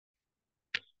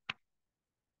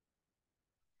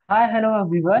Hi, hello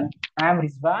everyone. I am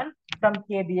Rizwan from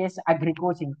K.B.S Agri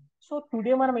Coaching. So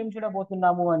today మనం ఏం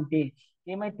చూడబోతున్నాము అంటే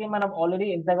ఏమైతే మనం ఆల్రెడీ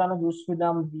ఎంతగానో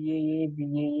చూస్తున్నాం బిఏఏ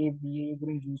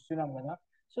గురించి చూస్తున్నాం కదా.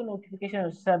 సో నోటిఫికేషన్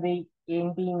వస్తుంది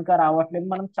ఏంటి ఇంకా రావట్లేదు.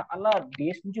 మనం చాలా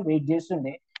డేస్ నుంచి వెయిట్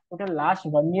చేస్తుండే ఒక లాస్ట్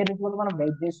 1 year నుంచి కూడా మనం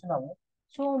వెయిట్ చేస్తున్నాము.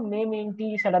 సో మేమేంటి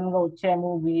సడన్ గా వచ్చాము,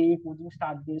 బిఏఏ కోచింగ్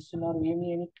స్టార్ట్ చేస్తున్నారు ఏమి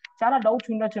అని చాలా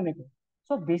డౌట్స్ ఉండొచ్చు మీకు.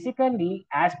 So basically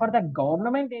as per the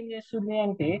government ఏం చేస్తుంది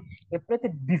అంటే ఎప్పుడైతే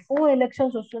బిఫోర్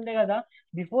ఎలక్షన్స్ వస్తుండే కదా,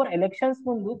 బిఫోర్ ఎలక్షన్స్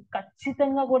ముందు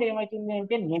ఖచ్చితంగా కూడా ఏమైతుంది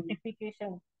అంటే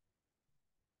నోటిఫికేషన్.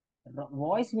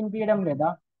 వాయిస్ వినిపించడం లేదా?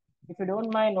 ఇఫ్ యూ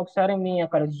డోంట్ మైండ్ ఒకసారి మీ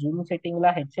అక్కడ జూమ్ సెట్టింగ్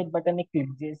లా హెడ్సెట్ బటన్ ని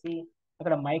క్లిక్ చేసి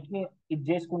అక్కడ మైక్ ని ఇది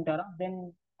చేసుకుంటారా, దెన్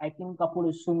ఐ థింక్ అప్పుడు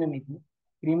వస్తుంది మీకు.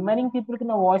 రిమైనింగ్ పీపుల్ కి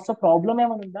నా వాయిస్ తో ప్రాబ్లం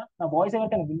ఏమైనా ఉందా? నా వాయిస్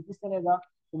ఎవరికైనా వినిపిస్తలేదా?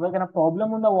 ఎవరికైనా ప్రాబ్లం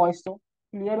ఉందా? వాయిస్ తో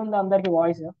క్లియర్ ఉందా అందరికి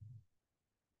voice?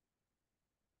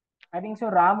 I think so.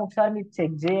 Ram ఒకసారి మీరు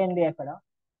చెక్ చేయండి అక్కడ.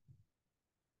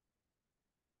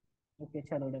 ఓకే,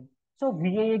 చదవడం. సో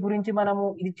విఏఏ గురించి మనము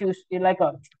ఇది చూసి లైక్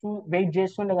వెయిట్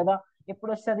చేస్తుండే కదా,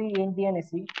 ఎప్పుడు వస్తుంది ఏంటి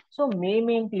అనేసి. సో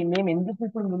మేము ఎందుకు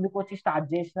ఇప్పుడు ముందుకు వచ్చి స్టార్ట్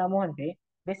చేసినాము అంటే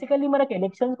బేసికల్లీ మనకి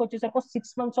ఎలక్షన్స్ వచ్చేసరికి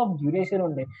 6 months ఆఫ్ డ్యూరేషన్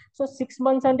ఉండే. సో 6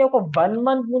 months అంటే ఒక 1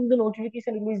 month ముందు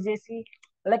నోటిఫికేషన్ రిలీజ్ చేసి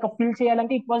లైక్ ఫిల్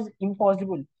చేయాలంటే it was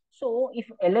impossible. So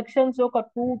if elections ఒక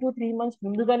 2 to 3 months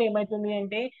ముందుగానే ఏమైతుంది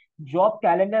అంటే జాబ్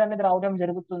క్యాలెండర్ అనేది రావడం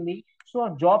జరుగుతుంది. సో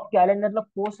జాబ్ క్యాలెండర్ లో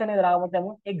పోస్ట్ అనేది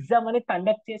రావటము, ఎగ్జామ్ అనేది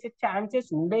కండక్ట్ చేసే ఛాన్సెస్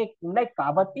ఉన్నాయి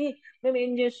కాబట్టి మేము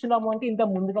ఏం చేస్తున్నాము అంటే ఇంత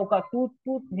ముందుగా ఒక 2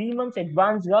 to 3 months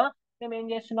అడ్వాన్స్ గా మేము ఏం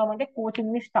చేస్తున్నాము అంటే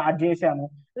కోచింగ్ ని స్టార్ట్ చేసాము.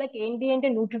 లైక్ ఏంటి అంటే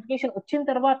నోటిఫికేషన్ వచ్చిన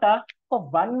తర్వాత ఒక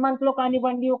 1 month లో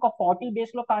కానివ్వండి, ఒక 40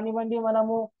 days లో కానివ్వండి,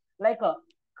 మనము లైక్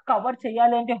కవర్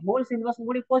చేయాలి అంటే హోల్ సిలబస్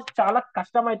కూడా ఇప్పుడు చాలా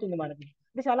కష్టం అవుతుంది మనకి.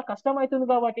 అంటే చాలా కష్టం అవుతుంది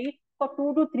కాబట్టి ఒక 2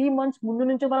 to 3 months ముందు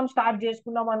నుంచి మనం స్టార్ట్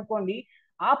చేసుకున్నాం అనుకోండి,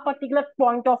 ఆ పర్టికులర్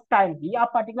పాయింట్ ఆఫ్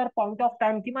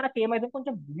టైం కి మనకి ఏమైతే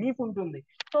కొంచెం రిలీఫ్ ఉంటుంది.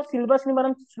 సో సిలబస్ ని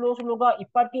మనం స్లోగా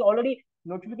ఇప్పటికి ఆల్రెడీ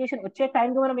నోటిఫికేషన్ వచ్చే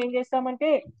టైంకి మనం ఏం చేస్తామంటే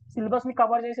సిలబస్ ని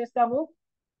కవర్ చేసేస్తాము.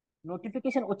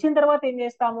 నోటిఫికేషన్ వచ్చిన తర్వాత ఏం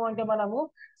చేస్తాము అంటే మనము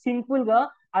సింపుల్ గా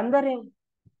అందరు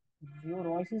your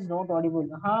voice is not audible.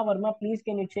 Varma please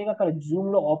can you check అక్కడ జూమ్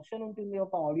లో ఆప్షన్ ఉంటుంది,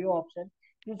 ఒక ఆడియో ఆప్షన్.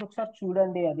 ప్లీజ్ ఒకసారి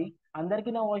చూడండి అది. అందరికీ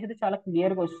నా వాయిస్ అయితే చాలా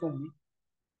క్లియర్ గా వస్తుంది.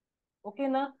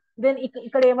 ఓకేనా? దెన్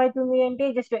ఇక్కడ ఏమైతుంది అంటే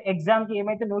జస్ట్ ఎగ్జామ్ కి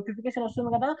ఏమైతే నోటిఫికేషన్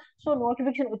వస్తుంది కదా, సో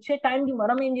నోటిఫికేషన్ వచ్చే టైంకి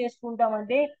మనం ఏం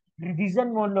చేసుకుంటామంటే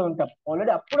రివిజన్ మోడ్ లో ఉంటాం.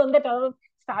 ఆల్రెడీ అప్పుడు అందరూ చదవడం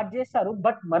స్టార్ట్ చేస్తారు,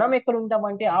 బట్ మనం ఎక్కడ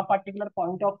ఉంటామంటే ఆ పర్టికులర్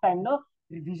పాయింట్ ఆఫ్ టైం లో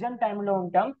రివిజన్ టైంలో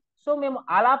ఉంటాం. సో మేము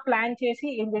అలా ప్లాన్ చేసి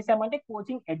ఏం చేసామంటే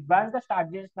కోచింగ్ అడ్వాన్స్ గా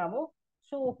స్టార్ట్ చేస్తున్నాము.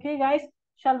 So okay guys,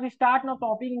 shall we start నా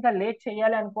టాపిక్. ఇంకా లేట్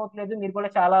చేయాలి అనుకోవట్లేదు, మీరు కూడా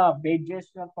చాలా వెయిట్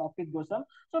చేస్తున్నారు టాపిక్ కోసం.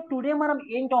 సో టుడే మనం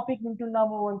ఏం టాపిక్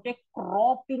వింటున్నాము అంటే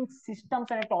క్రాపింగ్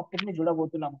సిస్టమ్స్ అనే టాపిక్ ని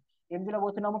చూడబోతున్నాము. ఏం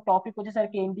చూడబోతున్నాము? టాపిక్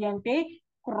వచ్చేసరికి ఏంటి అంటే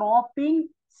cropping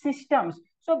systems.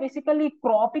 So basically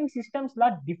cropping systems law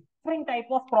different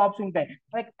type of crops ఉంటాయి.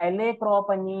 లైక్ ఎలే క్రాప్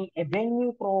అని, avenue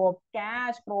crop,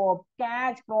 catch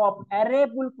crop,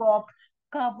 అరేబుల్ crop,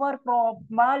 cover crop,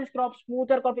 mall crop,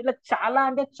 smoother crop, ఇట్లా చాలా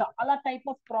అంటే చాలా టైప్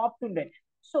ఆఫ్ క్రాప్స్ ఉంటాయి.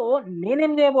 సో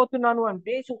నేనేం చేయబోతున్నాను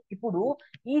అంటే సో ఇప్పుడు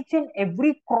ఈచ్ అండ్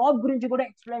ఎవ్రీ క్రాప్ గురించి కూడా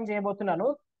ఎక్స్ప్లెయిన్ చేయబోతున్నాను.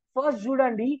 ఫస్ట్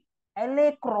చూడండి, ఎల్ఏ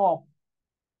క్రాప్.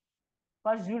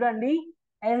 ఫస్ట్ చూడండి,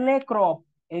 ఎల్ఏ క్రాప్.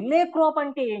 ఎల్ఏ క్రాప్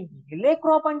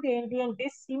అంటే ఏంటి అంటే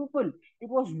simple.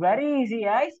 It was very easy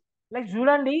ice. Like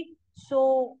చూడండి. So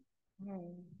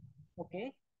okay,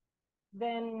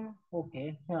 then okay,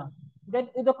 then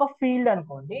ఇది ఒక ఫీల్డ్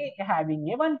అనుకోండి. హ్యావింగ్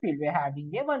ఏ వన్ ఫీల్డ్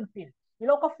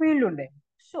ఇలా ఒక ఫీల్డ్ ఉండే.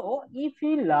 సో ఈ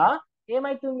ఫీల్డ్ లా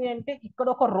ఏమైతుంది అంటే ఇక్కడ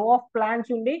ఒక రో ఆఫ్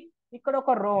ప్లాంట్స్ ఉండి, ఇక్కడ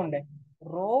ఒక రో ఉండే.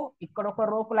 రో ఇక్కడ ఒక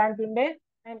రో ప్లాంట్ ఉండే,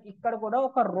 అండ్ ఇక్కడ కూడా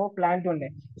ఒక రో ప్లాంట్ ఉండే.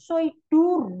 సో ఈ 2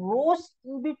 rows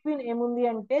ఇన్ బిట్వీన్ ఏముంది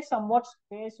అంటే సమ్ వాట్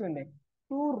స్పేస్ ఉండే.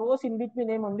 2 rows ఇన్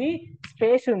బిట్వీన్ ఏముంది?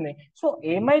 స్పేస్ ఉంది. సో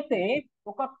ఏమైతే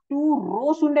ఒక 2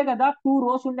 rows ఉండే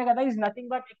కదా ఇస్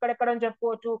నథింగ్ బట్ ఎక్కడెక్కడ అని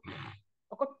చెప్పుకోవచ్చు,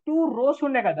 ఒక 2 rows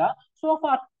ఉండే కదా. సో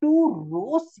ఆ టూ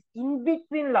రోస్ ఇన్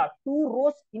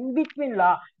బిట్వీన్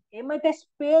లా ఏమైతే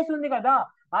స్పేస్ ఉంది కదా,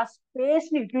 ఆ స్పేస్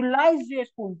ని యూటిలైజ్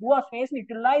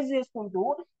చేసుకుంటూ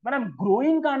మనం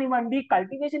గ్రోయింగ్ కానివ్వండి,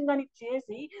 కల్టివేషన్ కానీ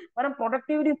చేసి మనం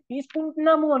ప్రొడక్టివిటీ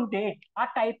తీసుకుంటున్నాము అంటే ఆ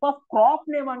టైప్ ఆఫ్ క్రాప్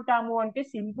ఏమంటాము అంటే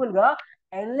సింపుల్ గా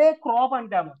ఎల్ఏ క్రాప్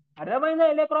అంటాము. అర్థమైందా?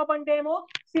 ఎల్ఏ క్రాప్ అంటే ఏమో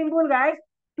సింపుల్ గా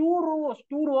టూ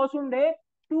రోస్ ఉండే,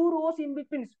 2 rows ఇన్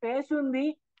బిట్వీన్ స్పేస్ ఉంది.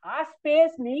 ఆ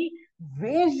స్పేస్ ని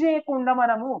వేస్ట్ చేయకుండా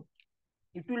మనము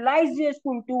యూటిలైజ్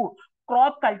చేసుకుంటూ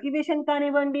క్రాప్ కల్టివేషన్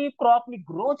కానివ్వండి, క్రాప్ ని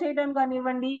గ్రో చేయడం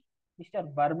కానివ్వండి. Mister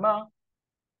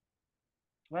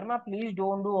Varma please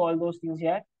don't do all those things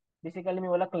యార్. బేసికల్లీ మీ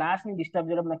వల్ల క్లాస్ ని డిస్టర్బ్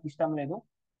చేయడం నాకు ఇష్టం లేదు.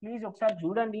 ప్లీజ్ ఒకసారి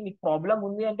చూడండి, మీకు ప్రాబ్లం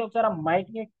ఉంది అంటే ఒకసారి ఆ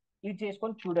మైక్ ని ఇది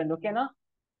చేసుకొని చూడండి, ఓకేనా?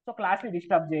 సో క్లాస్ ని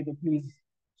డిస్టర్బ్ చేయదు ప్లీజ్.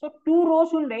 సో టూ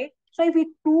రోస్ ఉండే. సో ఇవి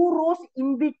టూ రోస్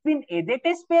ఇన్ బిట్వీన్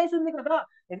ఏదైతే స్పేస్ ఉంది కదా,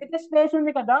 ఏదైతే స్పేస్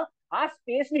ఉంది కదా, ఆ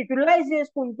స్పేస్ ని యూటిలైజ్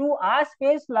చేసుకుంటూ ఆ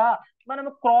స్పేస్ లా మనం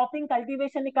క్రాపింగ్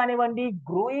కల్టివేషన్ ని కానివ్వండి,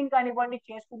 గ్రోయింగ్ కానివ్వండి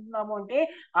చేసుకుంటున్నాము అంటే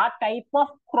ఆ టైప్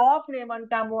ఆఫ్ క్రాప్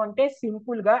ఏమంటాము అంటే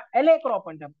సింపుల్ గా ఎలే క్రాప్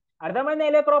అంటాం. అర్థమైంది?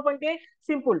 ఎలే క్రాప్ అంటే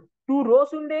సింపుల్, టూ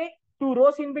రోస్ ఉండే, two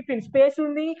rows in between space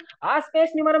ఉంది, ఆ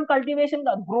స్పేస్ ని మనం కల్టివేషన్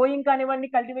గ్రోయింగ్ కానివ్వండి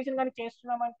కల్టివేషన్ కానీ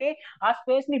చేస్తున్నామంటే, ఆ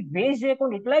స్పేస్ ని వేస్ట్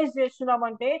చేయకుండా యూటిలైజ్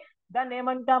చేస్తున్నామంటే దాన్ని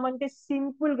ఏమంటామంటే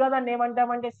సింపుల్ గా, దాన్ని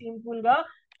ఏమంటామంటే సింపుల్ గా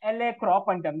ఎల్ఏ క్రాప్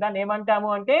అంటాం. దాన్ని ఏమంటాము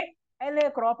అంటే ఎల్ఏ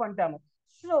క్రాప్ అంటాము.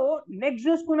 సో నెక్స్ట్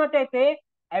చూసుకున్నట్టయితే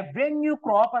ఎవెన్యూ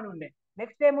క్రాప్ అని ఉండే.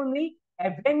 నెక్స్ట్ ఏముంది?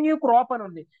 ఎవెన్యూ క్రాప్ అని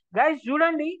ఉంది. గైస్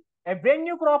చూడండి,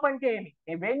 ఎవెన్యూ క్రాప్ అంటే ఏమి,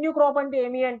 ఎవెన్యూ క్రాప్ అంటే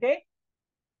ఏమి అంటే,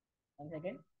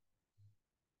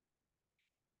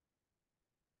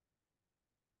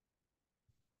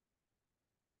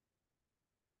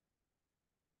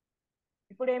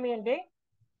 ఇప్పుడు ఏమి అంటే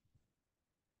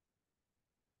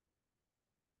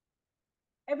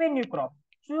ఎవెన్యూ క్రాప్.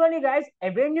 చూడండి గైస్,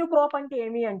 ఎవెన్యూ క్రాప్ అంటే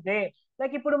ఏమి అంటే,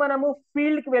 లైక్ ఇప్పుడు మనము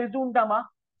ఫీల్డ్ కి వెళ్తూ ఉంటామా,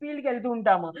 ఫీల్డ్ కి వెళ్తూ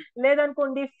ఉంటాము,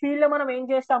 లేదనుకోండి ఫీల్డ్ లో మనం ఏం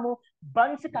చేస్తాము,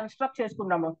 బండ్స్ కన్స్ట్రక్ట్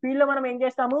చేసుకుంటాము. ఫీల్డ్ లో మనం ఏం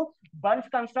చేస్తాము, బండ్స్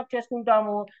కన్స్ట్రక్ట్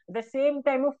చేసుకుంటాము. At the same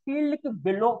time field కి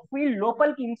ఫీల్డ్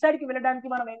లోపలికి ఇన్సైడ్ కి వెళ్ళడానికి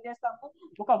మనం ఏం చేస్తాము,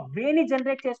 ఒక వేని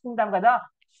జనరేట్ చేసుకుంటాం కదా.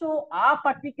 సో ఆ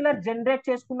పర్టికులర్ జనరేట్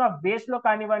చేసుకున్న బేస్ లో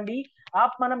కానివ్వండి, ఆ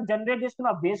మనం జనరేట్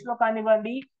చేసుకున్న బేస్ లో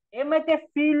కానివ్వండి, ఏమైతే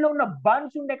ఫీల్డ్ లో ఉన్న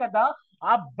బండ్స్ ఉండే కదా,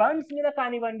 ఆ బండ్స్ మీద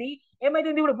కానివ్వండి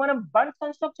ఏమైతుంది, ఇప్పుడు మనం బండ్స్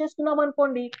కన్స్ట్రక్ట్ చేసుకున్నాం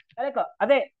అనుకోండి,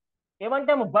 అదే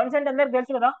ఏమంటాము, బండ్స్ అంటే అందరికి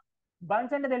తెలుసు కదా,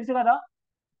 బండ్స్ అంటే తెలుసు కదా,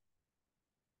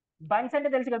 బండ్స్ అంటే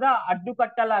తెలుసు కదా,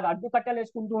 అడ్డుకట్టలాగా అడ్డుకట్టలు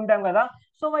వేసుకుంటూ ఉంటాం కదా.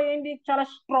 సో ఏంటి, చాలా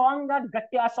స్ట్రాంగ్ గా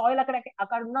గట్టి ఆ సాయిల్ అక్కడ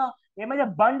అక్కడ ఉన్న ఏమైతే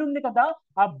బండ్ ఉంది కదా,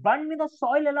 ఆ బండ్ మీద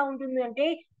సాయిల్ ఎలా ఉంటుంది అంటే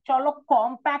చాలా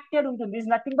కాంపాక్టెడ్ ఉంటుంది,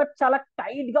 ఇస్ నథింగ్ బట్ చాలా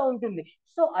టైట్ గా ఉంటుంది.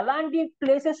 సో అలాంటి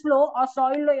ప్లేసెస్ లో ఆ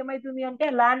సాయిల్ లో ఏమైతుంది అంటే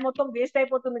ల్యాండ్ మొత్తం వేస్ట్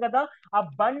అయిపోతుంది కదా. ఆ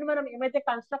బండ్ మనం ఏమైతే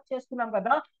కన్స్ట్రక్ట్ చేసుకున్నాం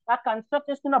కదా, ఆ కన్స్ట్రక్ట్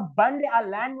చేసుకున్న బండ్ ఆ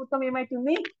ల్యాండ్ మొత్తం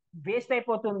ఏమైతుంది, వేస్ట్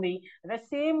అయిపోతుంది. అట్ ద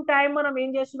సేమ్ టైం మనం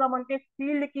ఏం చేస్తున్నాం అంటే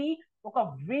ఫీల్డ్ కి ఒక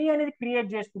వే అనేది క్రియేట్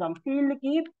చేస్తున్నాం, ఫీల్డ్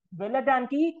కి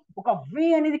వెళ్ళడానికి ఒక వే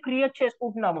అనేది క్రియేట్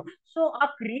చేసుకుంటున్నాము. సో ఆ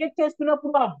క్రియేట్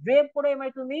చేసుకున్నప్పుడు ఆ వే కూడా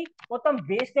ఏమైతుంది, మొత్తం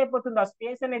వేస్ట్ అయిపోతుంది, ఆ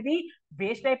స్పేస్ అనేది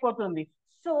వేస్ట్ అయిపోతుంది.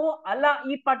 సో అలా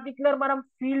ఈ పర్టికులర్ మనం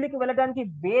ఫీల్డ్ కి వెళ్ళడానికి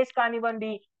వేస్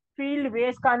కానివ్వండి, ఫీల్డ్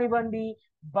వేస్ కానివ్వండి,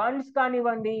 బండ్స్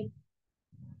కానివ్వండి,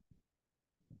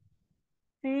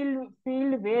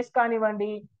 ఫీల్డ్ వేస్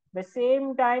కానివ్వండి, ద సేమ్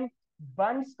టైం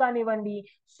బండ్స్ కానివ్వండి.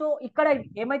 సో ఇక్కడ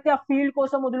ఏమైతే ఆ ఫీల్డ్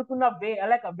కోసం వదులుకున్న వే,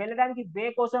 లైక్ వెళ్ళడానికి వే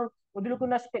కోసం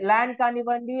వదులుకున్న ల్యాండ్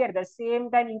కానివ్వండి, అట్ ద సేమ్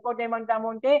టైం ఇంకోటి ఏమంటాము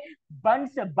అంటే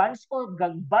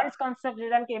బండ్స్ కన్స్ట్రక్ట్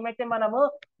చేయడానికి ఏమైతే మనము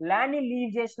ల్యాండ్ ని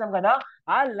లీవ్ చేసినాం కదా,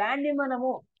 ఆ ల్యాండ్ ని మనము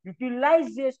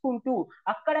యూటిలైజ్ చేసుకుంటూ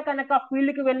అక్కడ కనుక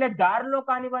ఫీల్డ్ కి వెళ్ళే దారిలో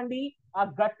కానివ్వండి, ఆ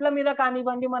గట్ల మీద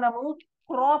కానివ్వండి మనము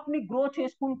క్రాప్ ని గ్రో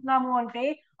చేసుకుంటున్నాము అంటే,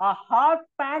 ఆ హార్డ్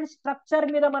ప్యాన్ స్ట్రక్చర్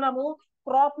మీద మనము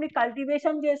క్రాప్ ని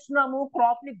కల్టివేషన్ చేస్తున్నాము,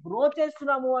 క్రాప్ ని గ్రో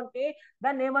చేస్తున్నాము అంటే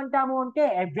దాన్ని ఏమంటాము అంటే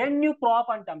ఎవెన్యూ క్రాప్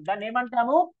అంటాం. దాన్ని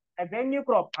ఏమంటాము, ఎవెన్యూ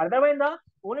క్రాప్. అర్థమైందా?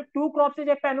 ఓన్లీ టూ క్రాప్స్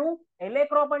చెప్పాను. ఎల్ఏ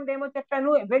క్రాప్ అంటే ఏమో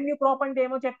చెప్పాను, ఎవెన్యూ క్రాప్ అంటే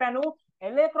ఏమో చెప్పాను.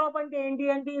 ఎల్ఏ క్రాప్ అంటే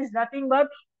ఏంటి అంటే is nothing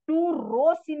but two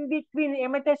rows in between,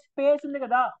 ఏమైతే స్పేస్ ఉంది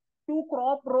కదా, టూ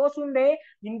క్రాప్ రోస్ ఉండే,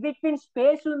 ఇన్ బిట్వీన్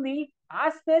స్పేస్ ఉంది, ఆ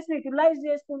స్పేస్ ని యూటిలైజ్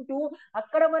చేసుకుంటూ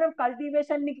అక్కడ మనం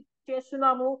కల్టివేషన్ ని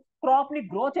చేస్తున్నాము, క్రాప్ ని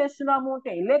గ్రో చేస్తున్నాము అంటే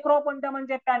ఎల్లే క్రాప్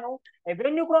అంటామని చెప్పాను.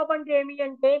 ఎవెన్యూ క్రాప్ అంటే ఏమి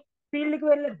అంటే ఫీల్డ్ కి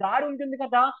వెళ్ళే దారి ఉంటుంది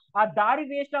కదా, ఆ దారి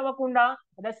వేస్ట్ అవ్వకుండా,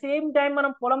 అట్ ద సేమ్ టైం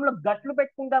మనం పొలంలో గట్లు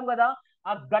పెట్టుకుంటాం కదా,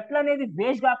 ఆ గట్లు అనేది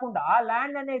వేస్ట్ కాకుండా, ఆ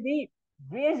ల్యాండ్ అనేది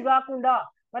వేస్ట్ కాకుండా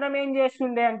మనం ఏం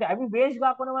చేస్తుండే అంటే, అవి వేస్ట్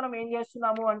కాకుండా మనం ఏం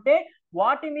చేస్తున్నాము అంటే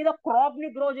వాటి మీద క్రాప్ ని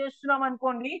గ్రో చేస్తున్నాం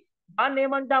అనుకోండి, దాన్ని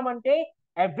ఏమంటామంటే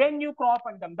ఎవెన్యూ క్రాప్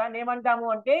అంటాం. దాన్ని ఏమంటాము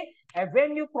అంటే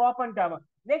ఎవెన్యూ క్రాప్ అంటాము.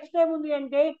 నెక్స్ట్ ఏముంది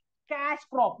అంటే క్యాష్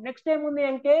క్రాప్. నెక్స్ట్ ఏముంది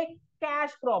అంటే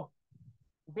cash crop.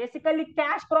 Basically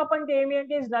cash crop అంటే ఏమి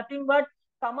అంటే is nothing but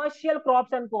commercial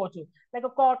crops అనుకోవచ్చు. లైక్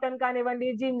కాటన్ కానివ్వండి,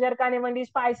 జింజర్ కానివ్వండి,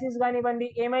 స్పైసెస్ కానివ్వండి,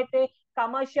 ఏమైతే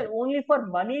commercial only for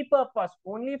money purpose,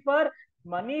 only for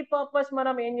money purpose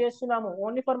మనం ఏం చేస్తున్నాము,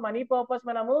 ఓన్లీ ఫర్ మనీ పర్పస్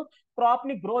మనము క్రాప్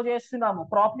ని గ్రో చేస్తున్నాము.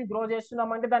 క్రాప్ ని గ్రో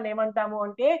చేస్తున్నాము అంటే దాన్ని ఏమంటాము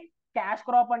అంటే క్యాష్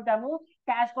క్రాప్ అంటాము.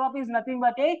 Cash crop is nothing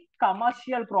but a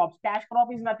commercial crops. Cash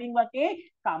crop is nothing but a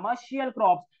commercial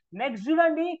crops. Next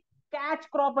చూడండి, క్యాచ్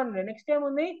క్రాప్ అని. నెక్స్ట్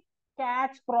ఏముంది,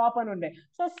 క్యాచ్ క్రాప్ అని ఉండే.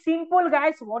 So simple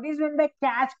guys, what is mean by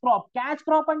catch crop? Catch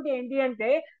crop అంటే ఏంటి అంటే,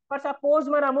 for suppose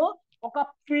మనము ఒక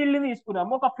ఫీల్డ్ ని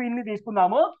తీసుకున్నాము, ఒక ఫీల్డ్ ని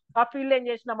తీసుకున్నాము, ఆ ఫీల్డ్ ఏం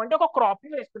చేసినాము అంటే ఒక క్రాప్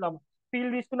ని వేస్తున్నాము.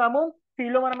 ఫీల్డ్ తీసుకున్నాము,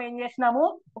 లో మనం ఏం చేసినాము,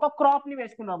 ఒక క్రాప్ ని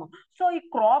వేసుకున్నాము. సో ఈ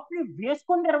క్రాప్ ని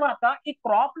వేసుకున్న తర్వాత ఈ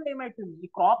క్రాప్ లో ఏమైతుంది, ఈ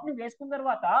క్రాప్ ని వేసుకున్న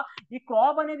తర్వాత ఈ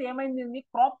క్రాప్ అనేది ఏమైంది,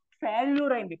 క్రాప్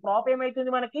ఫెయిల్యూర్ అయింది. క్రాప్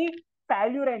ఏమైతుంది మనకి,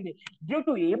 ఫెయిల్యూర్ అయింది. డ్యూ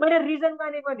టు ఏమైనా రీజన్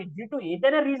కానివ్వండి, డ్యూ టు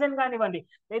ఏదైనా రీజన్ కానివ్వండి,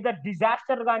 లేదా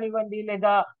డిజాస్టర్ కానివ్వండి,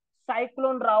 లేదా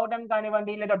సైక్లోన్ రావడం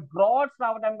కానివ్వండి, లేదా డ్రాట్స్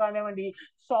రావడం కానివ్వండి,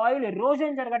 సాయిల్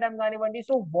ఎరోజన్ జరగడం కానివ్వండి.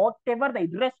 So what ever the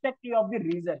irrespective of the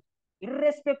reason,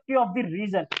 irrespective of the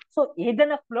reason, so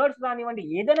ఏదైనా ఫ్లడ్స్ కానివ్వండి,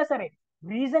 ఏదైనా సరే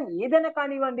రీజన్ ఏదైనా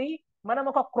కానివ్వండి, మనం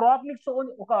ఒక క్రాప్ ని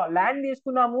ఒక ల్యాండ్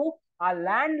తీసుకున్నాము, ఆ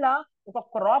ల్యాండ్ లా ఒక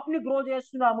క్రాప్ ని గ్రో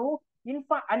చేస్తున్నాము.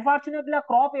 అన్ఫార్చునేట్లీ ఆ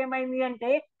క్రాప్ ఏమైంది అంటే,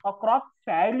 ఆ క్రాప్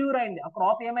ఫెయిల్యూర్ అయింది. ఆ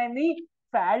క్రాప్ ఏమైంది,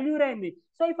 ఫెయిల్యూర్ అయింది.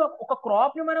 సో ఇఫ్ ఒక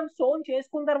క్రాప్ ని మనం సోన్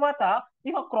చేసుకున్న తర్వాత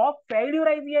ఇఫ్ ఆ క్రాప్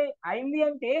ఫెయిల్యూర్ అయింది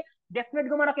అంటే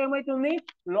డెఫినెట్ గా మనకు ఏమైతుంది,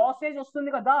 లాసెస్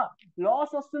వస్తుంది కదా,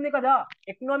 లాస్ వస్తుంది కదా,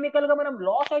 ఎకనామికల్ గా మనం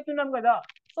లాస్ అవుతున్నాం కదా.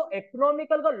 సో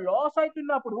ఎకనామికల్ గా లాస్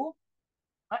అవుతున్నప్పుడు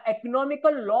ఆ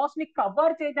ఎకనామికల్ లాస్ ని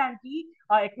కవర్ చేయడానికి,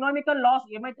 ఆ ఎకనామికల్ లాస్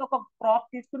ఏమైతే ఒక క్రాప్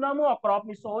తీసుకున్నామో ఆ క్రాప్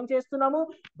ని సోన్ చేస్తున్నాము,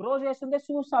 గ్రో చేస్తుంటే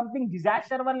సంథింగ్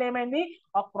డిజాస్టర్ వల్ల ఏమైంది,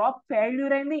 ఆ క్రాప్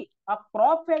ఫెయిల్యూర్ అయింది. ఆ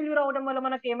క్రాప్ ఫెయిల్యూర్ అవడం వల్ల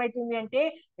మనకి ఏమైతుంది అంటే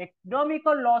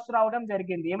ఎకనామికల్ లాస్ రావడం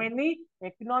జరిగింది. ఏమైంది,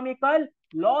 ఎకనామికల్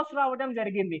లాస్ రావడం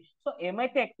జరిగింది. సో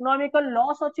ఏమైతే ఎకనామికల్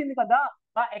లాస్ వచ్చింది కదా,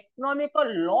 ఆ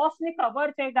ఎకనామికల్ లాస్ ని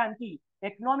కవర్ చేయడానికి,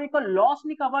 ఎకనామికల్ లాస్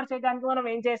ని కవర్ చేయడానికి మనం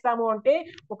ఏం చేస్తాము అంటే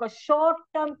ఒక షార్ట్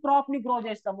టర్మ్ క్రాప్ ని గ్రో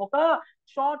చేస్తాం, ఒక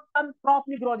షార్ట్ టర్మ్ క్రాప్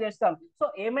ని గ్రో చేస్తాం. సో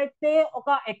ఏమైతే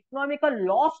ఒక ఎకనామికల్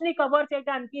లాస్ ని కవర్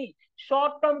చేయడానికి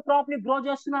షార్ట్ టర్మ్ క్రాప్ ని గ్రో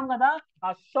చేస్తున్నాం కదా,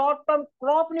 ఆ షార్ట్ టర్మ్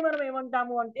క్రాప్ ని మనం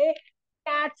ఏమంటాము అంటే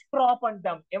క్యాచ్ క్రాప్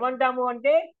అంటాం. ఏమంటాము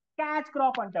అంటే క్యాచ్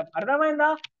క్రాప్ అంటాం. అర్థమైందా,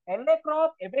 LA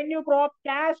crop, avenue crop,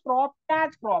 catch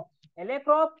crop. LA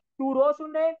crop 2 rows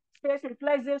ఉండే స్పేస్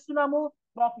యూటిలైజ్ చేస్తున్నాము,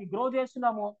 క్రాప్ ని గ్రో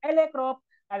చేస్తున్నాము. LA crop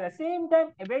at the same time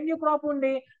avenue crop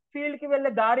ఉండి ఫీల్డ్ కి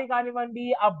వెళ్ళే దారి కానివ్వండి,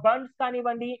 ఆ బండ్స్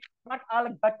కానివ్వండి, వాళ్ళ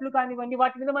గట్లు కానివ్వండి,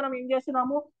 వాటి మీద మనం ఏం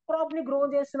చేస్తున్నాము, క్రాప్ ని గ్రో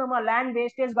చేస్తున్నాము, ఆ ల్యాండ్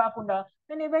వేస్టేజ్ కాకుండా.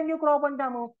 నేను ఎవెన్యూ క్రాప్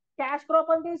అంటాము. క్యాష్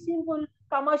క్రాప్ అంటే సింపుల్,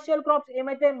 కమర్షియల్ క్రాప్స్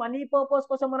ఏమైతే మనీ పర్పస్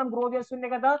కోసం మనం గ్రో చేస్తుండే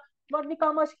కదా, వాటిని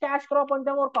క్యాష్ క్రాప్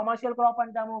అంటాము, కమర్షియల్ క్రాప్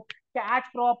అంటాము. క్యాచ్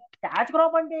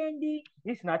క్రాప్ అంటే ఏంటి,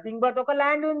 ఇట్స్ నథింగ్ బట్ ఒక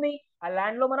ల్యాండ్ ఉంది, ఆ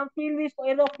ల్యాండ్ లో మనం ఫీల్డ్ తీసుకో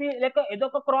ఏదో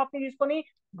ఒక క్రాప్ ని తీసుకొని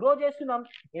గ్రో చేస్తున్నాం.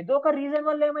 ఏదో ఒక రీజన్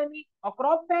వల్ల ఏమైంది, ఆ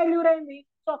క్రాప్ ఫెయిల్యూర్ అయింది.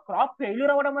 సో క్రాప్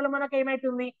ఫెయిల్యూర్ అవ్వడం వల్ల మనకి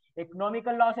ఏమైతుంది,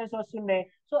 ఎకనామికల్ లాసెస్ వస్తుండే.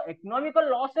 సో ఎకనామికల్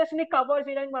లాసెస్ ని కవర్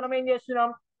చేయడానికి మనం ఏం చేస్తున్నాం,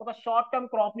 ఒక షార్ట్ టర్మ్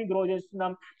క్రాప్ ని గ్రో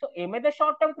చేస్తున్నాం. సో ఏమైతే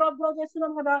షార్ట్ టర్మ్ క్రాప్ గ్రో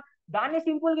చేస్తున్నాం కదా, దాన్ని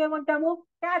సింపుల్ గా ఏమంటాము,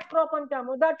 క్యాష్ క్రాప్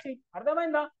అంటాము. That's it.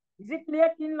 అర్థమైందా, is it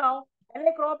clear till now?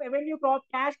 LA crop, avenue crop,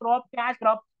 cash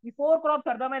crop, ఈ 4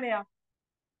 క్రాప్స్ అర్థమైనాయా?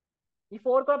 ఈ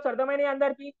 4 క్రాప్స్ అర్థమైనాయి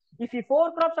అందరికి? ఇఫ్ ఈ 4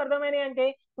 క్రాప్స్ అర్థమైనాయి అంటే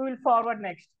we will forward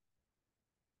next.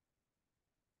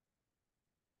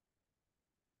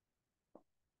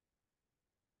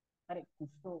 అరే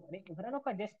కూర్చో, అరే ఎవరైనా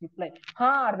ఒక జస్ట్ రిప్లై,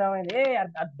 అర్థమైంది,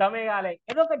 అర్థమే కాలే,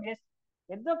 ఏదో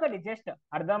ఒకటి జస్ట్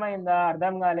అర్థమైందా,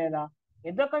 అర్థం కాలేదా,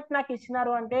 ఏదో ఒకటి నాకు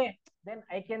ఇచ్చినారు అంటే దెన్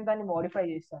ఐ కెన్ దాన్ని మోడిఫై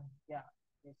చేస్తాను. Yeah,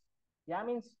 yeah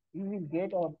means you will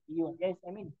get or you yes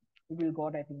I mean you will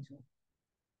goat, I think so.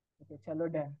 Okay చలో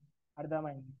డన్,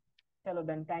 అర్థమైంది. చలో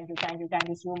done, thank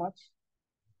you so much.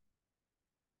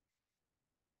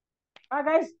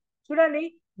 Guys చూడండి,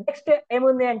 నెక్స్ట్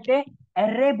ఏముంది అంటే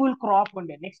ఎర్రేబుల్ క్రాప్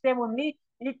ఉండే. Next ఏముంది,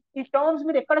 ఈ టర్మ్స్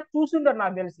మీరు ఎక్కడ చూసుంటారు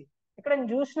నాకు తెలిసి, ఎక్కడ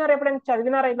చూసినారు, ఎప్పుడైనా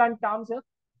చదివినారా ఇలాంటి టర్మ్స్?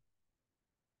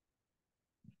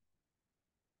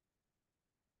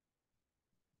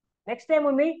 నెక్స్ట్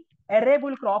ఏముంది,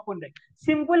 ఎరేబుల్ క్రాప్ ఉంది.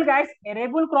 సింపుల్ గైస్,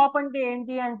 ఎరేబుల్ క్రాప్ అంటే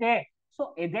ఏంటి అంటే, సో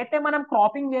ఏదైతే మనం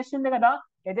క్రాపింగ్ చేస్తుంది కదా,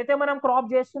 ఏదైతే మనం క్రాప్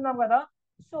చేస్తున్నాం కదా,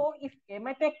 సో ఇఫ్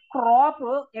ఏమైతే క్రాప్,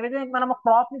 ఏదైతే మనం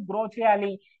క్రాప్ ని గ్రో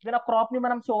చేయాలి, ఏదైనా క్రాప్ ని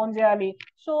మనం సోన్ చేయాలి,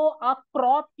 సో ఆ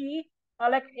క్రాప్ కి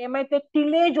లైక్ ఏమైతే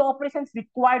టిలేజ్ ఆపరేషన్స్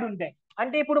రిక్వైర్డ్ ఉంటాయి.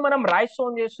 అంటే ఇప్పుడు మనం రైస్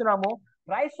సోన్ చేస్తున్నాము,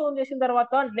 రైస్ సోన్ చేసిన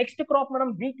తర్వాత నెక్స్ట్ క్రాప్ మనం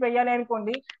వీట్ వేయాలి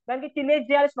అనుకోండి, దానికి టిలేజ్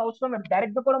చేయాల్సిన అవసరం లేదు,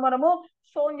 డైరెక్ట్ గా కూడా మనము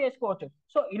సోన్ చేసుకోవచ్చు.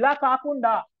 సో ఇలా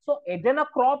కాకుండా, సో ఏదైనా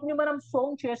క్రాప్ ని మనం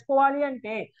సోన్ చేసుకోవాలి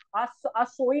అంటే ఆ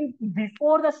సోయింగ్,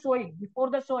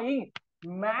 బిఫోర్ ద సోయింగ్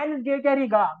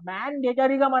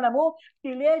మ్యాండేటరీగా మనము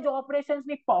టిలేజ్ ఆపరేషన్స్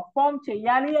ని పర్ఫామ్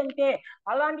చేయాలి అంటే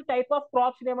అలాంటి టైప్ ఆఫ్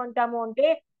క్రాప్స్ ఏమంటాము అంటే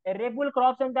ఎరేబుల్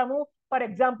క్రాప్స్ అంటాము. ఫర్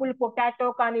ఎగ్జాంపుల్ పొటాటో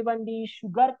కానివ్వండి,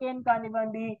 షుగర్ కేన్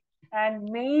కానివ్వండి, అండ్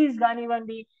మెయిజ్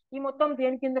కానివ్వండి, ఈ మొత్తం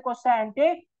దేని కిందకి వస్తాయంటే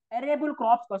ఎరేబుల్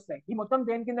క్రాప్స్ వస్తాయి. ఈ మొత్తం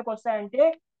దేని కిందకి వస్తాయంటే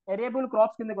ఎరేబుల్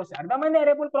క్రాప్స్ కిందకి వస్తాయి. అర్థమైంది,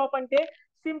 ఎరేబుల్ క్రాప్ అంటే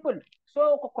సింపుల్. సో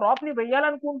ఒక క్రాప్ ని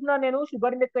వెయ్యాలనుకుంటున్నాను నేను,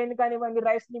 షుగర్ కేన్ కానివ్వండి,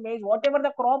 రైస్ ని, maze, what ever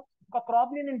the crop, ఒక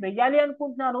క్రాప్ ని నేను వెయ్యాలి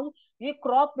అనుకుంటున్నాను. ఈ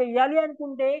క్రాప్ వెయ్యాలి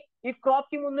అనుకుంటే ఈ క్రాప్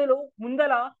కి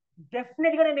ముందల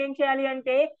డెఫినెట్ గా నేను ఏం చేయాలి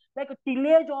అంటే లైక్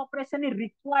టిలేజ్ ఆపరేషన్ ని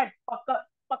రిక్వైర్డ్,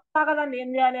 పక్కాగా దాన్ని ఏం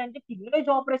చేయాలి అంటే టిలేజ్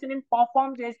ఆపరేషన్ నేను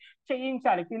పర్ఫామ్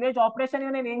చేయించాలి. టిలేజ్ ఆపరేషన్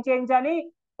నేను ఏం చేయించాలి,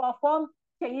 పర్ఫామ్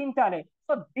చేయించాలి.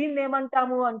 సో దీన్ని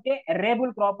ఏమంటాము అంటే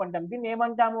ఎరేబుల్ క్రాప్ అంటాం. దీన్ని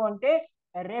ఏమంటాము అంటే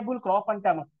ఎరేబుల్ క్రాప్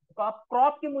అంటాము.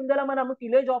 క్రాప్ కి ముందర మనము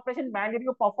టిలేజ్ ఆపరేషన్ మ్యాండేట్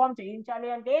గా పర్ఫామ్ చేయించాలి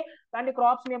అంటే దాన్ని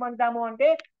క్రాప్స్ ఏమంటాము అంటే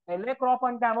ఎర్రే క్రాప్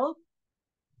అంటాము.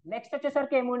 నెక్స్ట్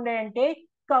వచ్చేసరికి ఏముండే అంటే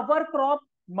cover crop,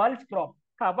 mulch crop.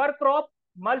 Cover crop,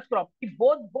 mulch crop ఈ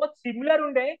బోత్ సిమిలర్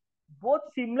ఉండే, బోత్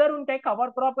సిమిలర్ ఉంటాయి.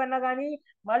 కవర్ క్రాప్ అన్నా కానీ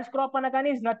మల్చ్ క్రాప్ అన్నా కానీ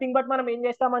ఇస్ నథింగ్ బట్ మనం ఏం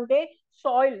చేస్తామంటే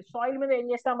సాయిల్ మీద ఏం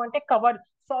చేస్తామంటే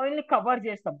సాయిల్ ని కవర్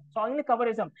చేస్తాం.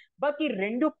 బట్ ఈ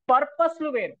రెండు పర్పస్లు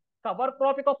వేరు. కవర్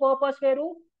క్రాప్ యొక్క పర్పస్ వేరు,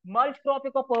 మల్చ్ క్రాప్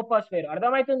యొక్క పర్పస్ వేరు.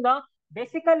 అర్థమవుతుందా?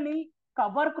 బేసికల్లీ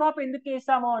కవర్ క్రాప్ ఎందుకు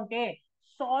వేస్తాము అంటే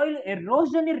సాయిల్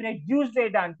ఎరోజన్ ని రెడ్యూస్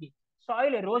చేయడానికి.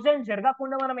 సాయిల్ ఎరోజన్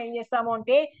జరగకుండా మనం ఏం చేస్తాము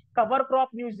అంటే కవర్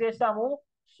క్రాప్ యూజ్ చేస్తాము.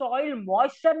 సాయిల్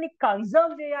మాయిశ్చర్ ని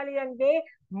కన్సర్వ్ చేయాలి అంటే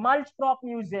మల్చ్ క్రాప్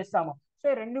యూజ్ చేస్తాము. సో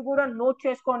ఈ రెండు కూడా నోట్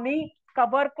చేసుకోండి.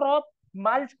 Cover crop,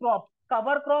 mulch crop.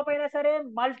 Cover crop అయినా సరే,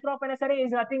 మల్చ్ క్రాప్ అయినా సరే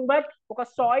ఈజ్ నథింగ్ బట్ ఒక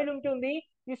సాయిల్ ఉంటుంది.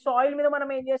 ఈ సాయిల్ మీద మనం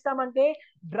ఏం చేస్తామంటే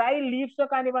డ్రై లీవ్స్ తో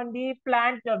కానివ్వండి,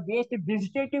 ప్లాంట్ వేస్ట్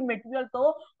వెజిటేటివ్ మెటీరియల్ తో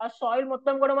ఆ సాయిల్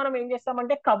మొత్తం కూడా మనం ఏం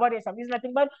చేస్తామంటే కవర్ చేస్తాం. ఈజ్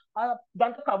నథింగ్ బట్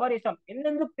దాంతో కవర్ చేస్తాం.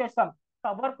 ఎందుకు చేస్తాం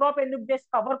కవర్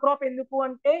క్రాప్ ఎందుకు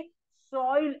అంటే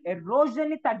సాయిల్ ఎరోజన్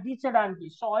ని తగ్గించడానికి.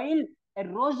 సాయిల్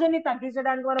ఎరోజన్ ని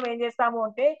తగ్గించడానికి మనం ఏం చేస్తాము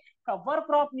అంటే కవర్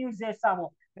క్రాప్ యూజ్ చేస్తాము.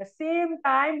 The same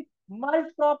time mulch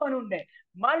crop అని ఉండే.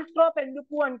 మల్చ్ క్రాప్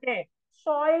ఎందుకు అంటే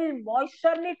సాయిల్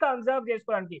మాయిశ్చర్ ని కన్సర్వ్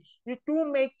చేసుకోవడానికి. ఈ టూ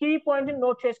కీ పాయింట్స్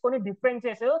నోట్ చేసుకొని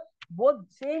differences both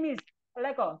same is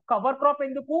like cover crop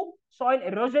ఎందుకు సాయిల్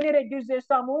ఎరోజన్ ని రెడ్యూస్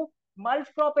చేస్తాము,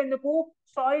 మల్చ్ క్రాప్ ఎందుకు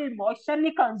సాయిల్ మాయిశ్చర్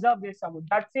ని కన్సర్వ్ చేస్తాము.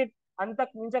 That's it.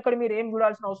 అంతకు మించి అక్కడ మీరు ఏం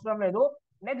చూడాల్సిన అవసరం లేదు.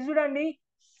 నెక్స్ట్ చూడండి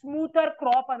స్మూతర్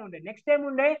క్రాప్ అని ఉండే. నెక్స్ట్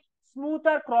ఏముండే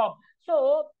smoother crop. So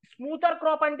smoother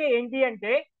crop అంటే ఏంటి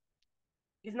అంటే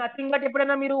ఇస్ నథింగ్ బట్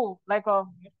ఎప్పుడైనా మీరు లైక్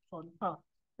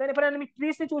సారీ ఎప్పుడైనా మీరు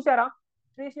ట్రీస్ ని చూసారా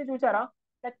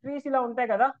లైక్ ట్రీస్ ఇలా ఉంటాయి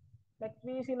కదా, లైక్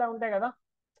ట్రీస్ ఇలా ఉంటాయి కదా,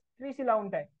 ట్రీస్ ఇలా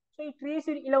ఉంటాయి. సో ఈ ట్రీస్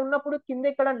ఇలా ఉన్నప్పుడు కింద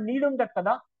ఇక్కడ నీడ ఉంటుంది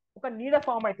కదా, ఒక నీడ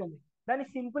ఫామ్ అవుతుంది. దాన్ని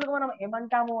సింపుల్ గా మనం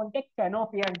ఏమంటాము అంటే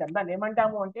కెనోపీ అంటాం. దాన్ని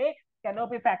ఏమంటాము అంటే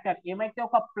కెనోపీ ఫ్యాక్టర్. ఏమైతే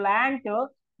ఒక ప్లాంట్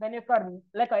దాని యొక్క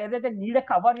లైక్ ఏదైతే నీడ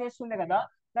కవర్ చేస్తుంది కదా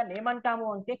దాన్ని ఏమంటాము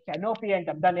అంటే కెనోపీ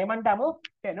అంటాం. దాన్ని ఏమంటాము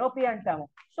కెనోపీ అంటాము.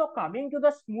 So coming to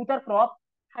the smoother crop,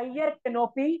 higher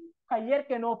canopy, higher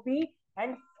canopy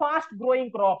and fast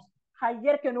growing crops.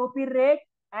 Higher canopy rate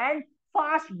and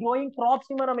fast growing crops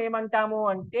ని మనం ఏమంటాము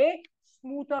అంటే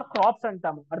స్మూతర్ క్రాప్స్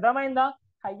అంటాము. అర్థమైందా?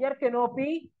 హయ్యర్ కెనోపీ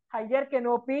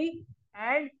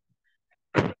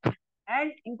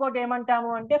అండ్ ఇంకోటి ఏమంటాము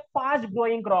అంటే fast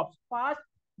growing crops. Fast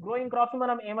growing crops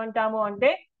మనం ఏమంటాము అంటే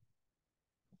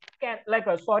లైక్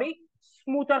సారీ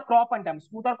స్మూతర్ క్రాప్ అంటాం.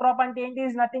 స్మూతర్ క్రాప్ అంటే ఏంటి?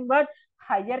 Is nothing but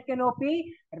higher canopy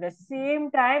at the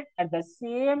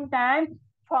same time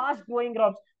fast growing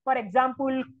crops. For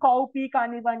example cowpea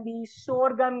కానివ్వండి,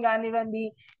 షోర్గమ్ కానివ్వండి,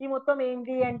 ఈ మొత్తం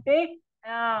ఏంటి అంటే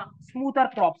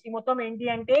స్మూతర్ క్రాప్స్. ఈ మొత్తం ఏంటి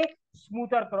అంటే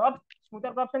స్మూతర్ క్రాప్స్.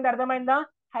 స్మూతర్ క్రాప్స్ అంటే అర్థమైందా?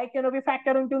 హై కెనోపీ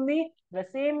ఫ్యాక్టర్ ఉంటుంది, the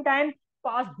same time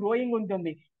fast growing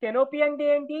ఉంటుంది. కెనోపీ అంటే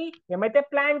ఏంటి? ఏమైతే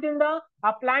ప్లాంట్ ఉందో ఆ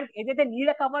ప్లాంట్ ఏదైతే నీడ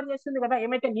కవర్ చేస్తుంది కదా,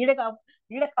 ఏమైతే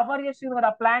నీడ కవర్ చేస్తుంది కదా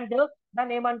ఆ ప్లాంట్,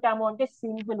 దాన్ని ఏమంటాము అంటే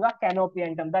సింపుల్ గా కెనోపీ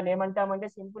అంటాం. దాన్ని ఏమంటాము అంటే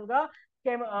సింపుల్ గా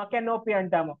కెనోపీ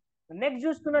అంటాము. నెక్స్ట్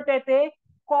చూసుకున్నట్టయితే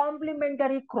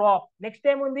కాంప్లిమెంటరీ క్రాప్. నెక్స్ట్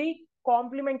ఏముంది?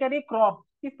 Complementary crop.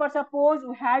 If for suppose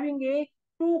having a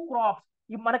two crops,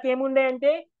 మనకి ఏముండే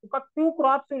అంటే ఒక టూ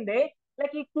క్రాప్స్ ఉండే.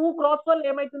 లైక్ ఈ టూ క్రాప్స్ వల్ల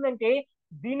ఏమైతుందంటే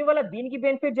దీని వల్ల దీనికి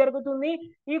బెనిఫిట్ జరుగుతుంది,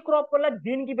 ఈ క్రాప్ వల్ల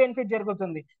దీనికి బెనిఫిట్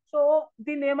జరుగుతుంది. సో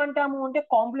దీన్ని ఏమంటాము అంటే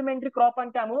కాంప్లిమెంటరీ క్రాప్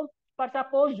అంటాము. ఫర్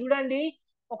సపోజ్ చూడండి,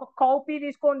 ఒక కౌపీ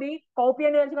తీసుకోండి. కౌపీ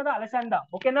అని తెలుసు కదా, అలసంద,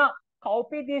 ఓకేనా?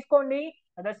 కౌపీ తీసుకోండి,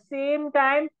 at the same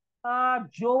time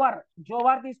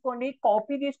jowar తీసుకోండి.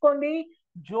 కాఫీ తీసుకోండి,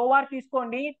 జోవార్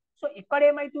తీసుకోండి. సో ఇక్కడ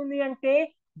ఏమైతుంది అంటే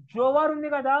జోవార్ ఉంది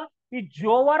కదా, ఈ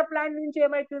జోవార్ ప్లాంట్ నుంచి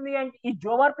ఏమైతుంది అంటే ఈ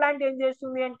జోవార్ ప్లాంట్ ఏం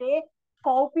చేస్తుంది అంటే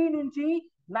కాఫీ నుంచి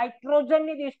నైట్రోజన్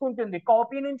ని తీసుకుంటుంది.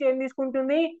 కాఫీ నుంచి ఏం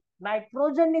తీసుకుంటుంది?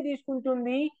 నైట్రోజన్ ని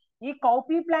తీసుకుంటుంది. ఈ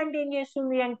కాఫీ ప్లాంట్ ఏం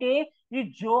చేస్తుంది అంటే ఈ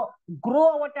గ్రో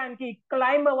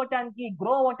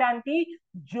అవ్వటానికి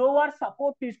జోవార్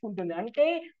సపోర్ట్ తీసుకుంటుంది. అంటే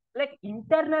లైక్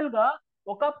ఇంటర్నల్ గా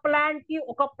ఒక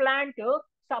ప్లాంట్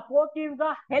సపోర్టివ్ గా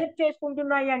హెల్ప్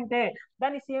చేసుకుంటున్నాయి అంటే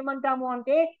దాన్ని ఏమంటాము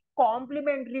అంటే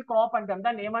కాంప్లిమెంటరీ క్రాప్ అంటాం.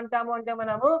 దాన్ని ఏమంటాము అంటే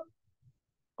మనము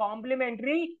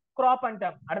కాంప్లిమెంటరీ క్రాప్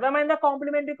అంటాం. అర్థమైందా?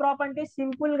 కాంప్లిమెంటరీ క్రాప్ అంటే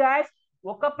సింపుల్ గా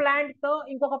ఒక ప్లాంట్ తో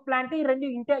ఇంకొక ప్లాంట్ ఈ రెండు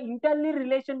ఇంటర్లీ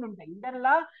రిలేషన్ ఉంటాయి.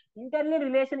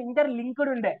 ఇంటర్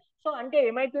లింక్డ్ ఉండే. సో అంటే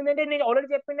ఏమైతుందంటే నేను ఆల్రెడీ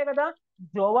చెప్పిండే కదా,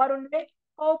 జోవార్ ఉండే,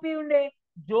 కాఫీ ఉండే.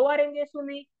 జోవార్ ఏం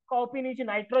చేస్తుంది? కౌపీ నుంచి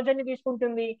నైట్రోజన్ ని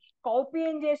తీసుకుంటుంది. కౌపీ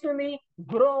ఏం చేస్తుంది,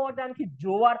 గ్రో అవ్వడానికి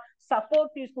జోఆర్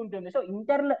సపోర్ట్ తీసుకుంటుంది. సో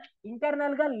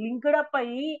ఇంటర్నల్ గా లింక్డ్ అప్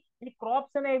అయ్యి ఈ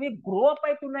క్రాప్స్ అనేవి గ్రో అప్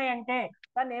అవుతున్నాయి అంటే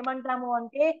దాన్ని ఏమంటాము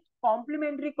అంటే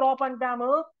కాంప్లిమెంటరీ క్రాప్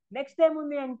అంటాము. నెక్స్ట్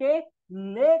ఏముంది అంటే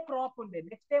లే క్రాప్ ఉంది.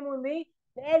 నెక్స్ట్ ఏముంది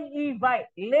LEY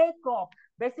లే క్రాప్.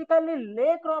 బేసికల్లీ లే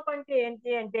క్రాప్ అంటే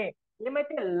ఏంటి అంటే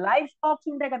ఏమైతే లైఫ్ స్టాక్స్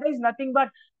ఉంటాయి కదా, ఇస్ నథింగ్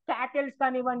బట్ క్యాటిల్స్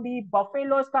కానివ్వండి,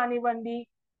 బఫెలోస్ కానివ్వండి,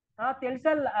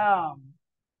 తెలుసా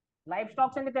లైఫ్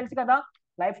స్టాక్స్ అంటే తెలుసు కదా,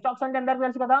 లైఫ్ స్టాక్స్ అంటే అందరికి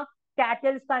తెలుసు కదా,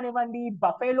 క్యాటిల్స్ కానివ్వండి,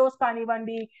 బఫెలోస్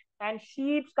కానివ్వండి, అండ్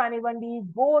షీప్స్ కానివ్వండి,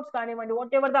 గోట్స్ కానివ్వండి,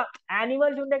 వాట్ ఎవర్ ద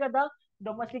యానిమల్స్ ఉంటాయి కదా,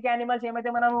 డొమెస్టిక్ యానిమల్స్ ఏమైతే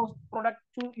మనం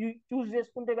ప్రొడక్ట్ చూస్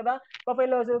చేసుకుంటే కదా,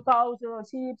 buffaloes, cows,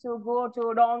 sheeps, goats,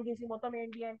 donkeys మొత్తం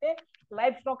ఏంటి అంటే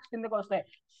లైఫ్ స్టాక్స్ కిందకి వస్తాయి.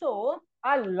 సో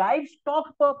ఆ లైఫ్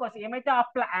స్టాక్ పర్పస్ ఏమైతే ఆ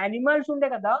యానిమల్స్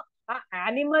ఉంటాయి కదా, ఆ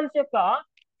యానిమల్స్ యొక్క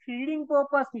ఫీడింగ్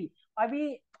పర్పస్ కి అవి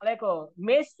లైక్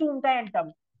మేస్తూ ఉంటాయి అంటాం.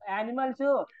 యానిమల్స్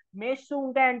మేస్తూ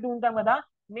ఉంటాయి అంటూ ఉంటాం కదా,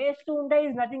 మేస్తూ ఉంటాయి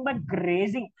is nothing but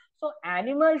grazing. So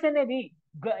animals అనేది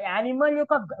యానిమల్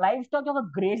యొక్క లైఫ్ స్టాక్ యొక్క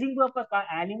గ్రేజింగ్ పర్పస్,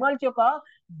 యానిమల్స్ యొక్క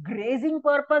గ్రేజింగ్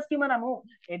పర్పస్ కి మనము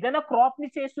ఏదైనా క్రాప్ ని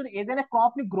ఏదైనా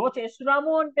క్రాప్ ని గ్రో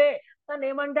చేస్తున్నాము అంటే దాన్ని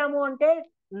ఏమంటాము అంటే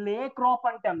లే క్రాప్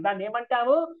అంటాం. దాన్ని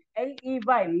ఏమంటాము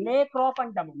LEY లే క్రాప్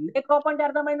అంటాము. లే క్రాప్ అంటే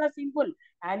అర్థమైందా, సింపుల్.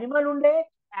 యానిమల్ ఉండే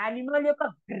యానిమల్ యొక్క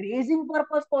గ్రేజింగ్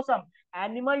పర్పస్ కోసం,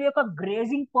 యానిమల్ యొక్క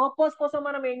గ్రేజింగ్ పర్పస్ కోసం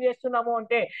మనం ఏం చేస్తున్నాము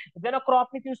అంటే ఏదైనా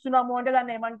క్రాప్ ని తీస్తున్నాము అంటే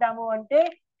దాన్ని ఏమంటాము అంటే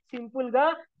సింపుల్ గా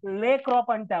లే క్రాప్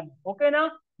అంటాము. ఓకేనా.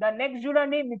 దాని నెక్స్ట్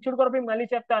చూడండి, మిక్స్డ్ క్రాపింగ్ మళ్ళీ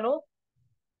చెప్తాను.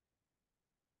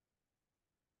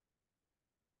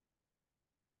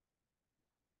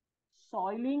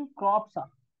 సాయిలింగ్ క్రాప్స్,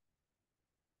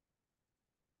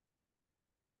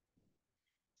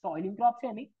 సాయిలింగ్ క్రాప్స్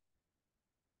అని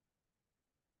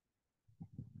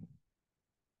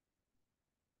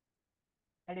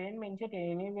I didn't mention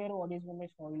anywhere what is my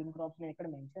soiling crops నేను ఇక్కడ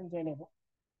మెన్షన్ చేయలేదు.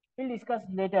 Will discuss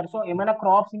later. సో ఏమైనా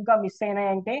క్రాప్స్ ఇంకా miss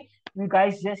అయినాయంటే you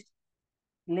guys just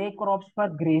lay crops for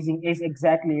grazing is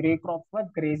exactly lay crops for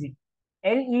grazing.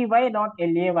 LEY not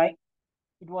LAY.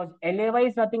 It was LAY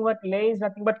is nothing but lay is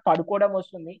nothing but పడుకోవడం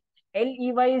వస్తుంది.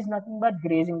 LEY is nothing but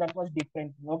grazing. That was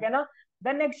different. ఓకేనా.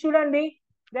 Then next చూడండి,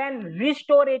 then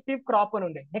రీస్టోరేటివ్ crop అని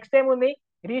ఉండే. Next ఏముంది,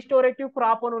 రీస్టోరేటివ్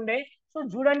crop అని ఉండే. So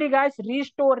చూడండి గాయస్,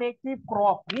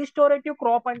 రీస్టోరేటివ్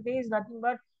క్రాప్ అంటే ఇస్ నథింగ్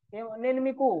బట్ నేను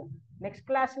మీకు నెక్స్ట్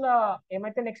క్లాస్ లో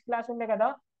ఏమైతే నెక్స్ట్ క్లాస్ ఉండే కదా,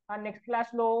 ఆ నెక్స్ట్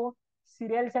క్లాస్ లో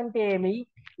సిరియల్స్ అంటే ఏమి,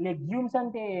 లెగ్యూమ్స్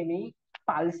అంటే ఏమి,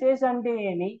 పల్సెస్ అంటే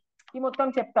ఏమి, ఈ మొత్తం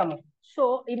చెప్తాము. సో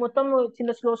ఈ మొత్తం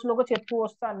చిన్న స్లోగా చెప్తూ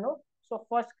వస్తాను. సో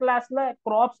ఫస్ట్ క్లాస్ లో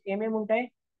క్రాప్స్ ఏమేమి ఉంటాయి.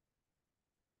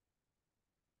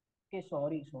 ఓకే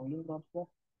సారీ, సోయింగ్ క్రాప్స్ లో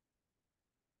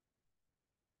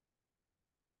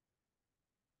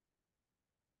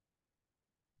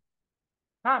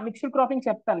మిక్స్డ్ క్రాపింగ్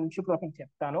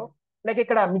చెప్తాను. లైక్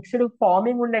ఇక్కడ మిక్స్డ్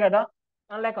ఫార్మింగ్ ఉండే కదా,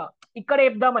 లైక్ ఇక్కడ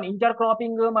చెప్దామని inter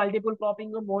cropping, multiple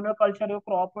cropping, monoculture,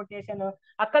 crop rotation,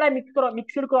 అక్కడ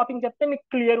మిక్స్డ్ క్రాపింగ్ చెప్తే మీకు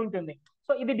క్లియర్ ఉంటుంది.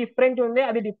 సో ఇది డిఫరెంట్ ఉంది,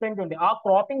 అది డిఫరెంట్ ఉంది. ఆ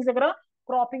క్రాపింగ్స్ దగ్గర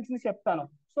క్రాపింగ్స్ ని చెప్తాను.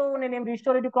 సో నేనేం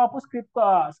రిస్టోరేటివ్ crop,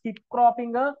 skip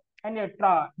cropping and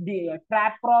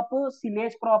trap crop,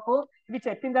 సిలేజ్ crop, ఇవి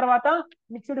చెప్పిన తర్వాత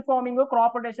mixed farming,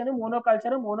 crop rotation,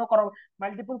 monoculture,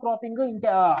 multiple cropping,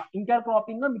 inter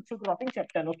cropping, mixed cropping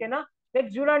చెప్తాను. ఓకేనా.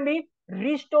 నెక్స్ట్ చూడండి,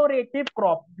 రీస్టోరేటివ్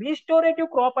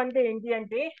క్రాప్ అంటే ఏంటి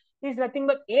అంటే is nothing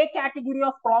but A category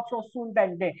of crops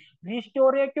వస్తుంటాయంటే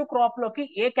రీస్టోరేటివ్ crop లోకి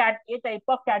ఏ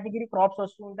type of category crops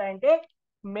వస్తుంటాయంటే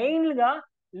main గా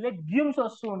లెగ్యూమ్స్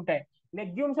వస్తూ ఉంటాయి.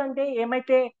 లెగ్యూమ్స్ అంటే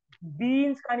ఏమైతే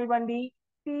బీన్స్ కానివ్వండి,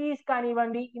 పీస్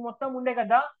కానివ్వండి, ఈ మొత్తం ఉండే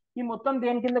కదా, ఈ మొత్తం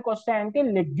దేని కిందకి వస్తాయంటే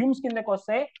లెగ్యూమ్స్ కిందకి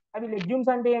వస్తాయి. అవి లెగ్యూమ్స్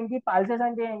అంటే ఏంటి, పల్సెస్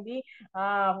అంటే ఏంటి,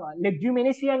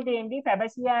 లెగ్యూమినేసి అంటే ఏంటి,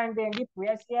 ఫెబసియా అంటే ఏంటి,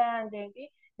 పుయాసియా అంటే ఏంటి,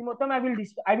 ఈ మొత్తం I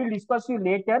will discuss you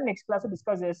later. Next class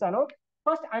discuss చేస్తాను.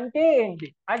 ఫస్ట్ అంటే ఏంటి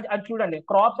అది చూడండి,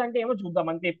 క్రాప్స్ అంటే ఏమో చూద్దాం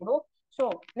అంటే ఇప్పుడు. సో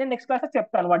నేను నెక్స్ట్ క్లాస్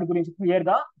చెప్తాను వాటి గురించి క్లియర్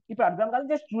గా. ఇప్పుడు అర్థం కాదు,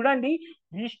 జస్ట్ చూడండి.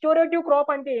 రిస్టోరేటివ్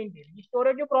క్రాప్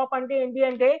అంటే ఏంటి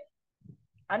అంటే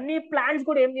అన్ని ప్లాంట్స్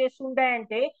కూడా ఏం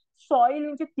చేస్తుంటాయంటే సాయిల్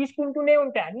నుంచి తీసుకుంటూనే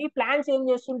ఉంటాయి. అన్ని ప్లాంట్స్ ఏం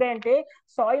చేస్తుంటాయంటే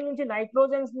సాయిల్ నుంచి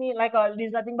నైట్రోజన్స్ ని like it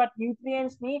is nothing but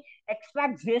nutrients ని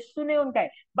ఎక్స్ట్రాక్ట్ చేస్తూనే ఉంటాయి.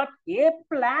 బట్ ఏ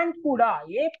ప్లాంట్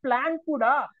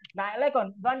కూడా లైక్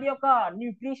దాని యొక్క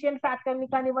న్యూట్రిషన్ ఫ్యాక్టర్ ని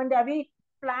కానివ్వండి, అవి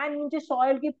ప్లాంట్ నుంచి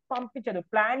సాయిల్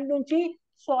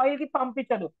కి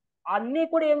పంపించదు, అన్ని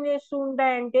కూడా ఏం చేస్తూ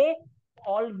ఉంటాయంటే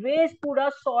ఆల్వేస్ కూడా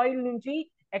సాయిల్ నుంచి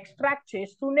ఎక్స్ట్రాక్ట్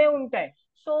చేస్తూనే ఉంటాయి.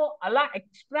 సో అలా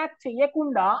ఎక్స్ట్రాక్ట్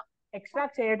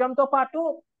చేయడంతో పాటు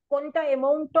కొంత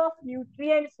అమౌంట్ ఆఫ్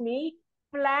న్యూట్రియంట్స్ ని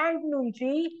ప్లాంట్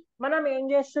నుంచి మనం ఏం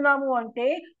చేస్తున్నాము అంటే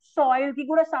సాయిల్ కి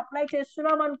కూడా సప్లై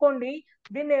చేస్తున్నాం అనుకోండి,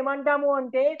 దీన్ని ఏమంటాము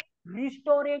అంటే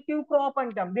రిస్టోరేటివ్ క్రాప్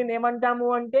అంటాం. దీన్ని ఏమంటాము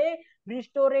అంటే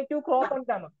రిస్టోరేటివ్ క్రాప్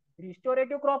అంటాము.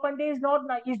 రిస్టోరేటివ్ క్రాప్ అంటే is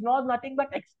not nothing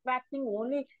but extracting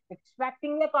only.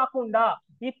 Extracting కాకుండా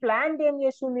ఈ ప్లాంట్ ఏం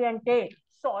చేస్తుంది అంటే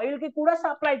సాయిల్ కి కూడా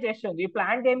సప్లై చేస్తుంది. ఈ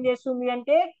ప్లాంట్ ఏం చేస్తుంది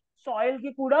అంటే సాయిల్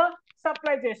కి కూడా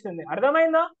సప్లై చేస్తుంది.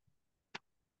 అర్థమైందా?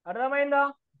 అర్థమైందా?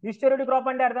 రిస్టోరేటివ్ క్రాప్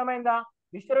అంటే అర్థమైందా?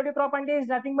 రిస్టోరేటివ్ క్రాప్ అంటే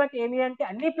ఇస్ నథింగ్ బట్ ఏమి అంటే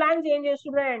అన్ని ప్లాంట్స్ ఏం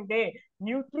చేస్తున్నాయంటే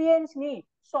న్యూట్రియంట్స్ ని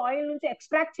సాయిల్ నుంచి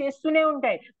ఎక్స్ట్రాక్ట్ చేస్తూనే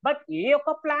ఉంటాయి. బట్ ఏ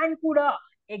ఒక్క ప్లాంట్ కూడా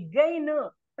అగైన్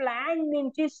ప్లాంట్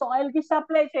నుంచి సాయిల్ కి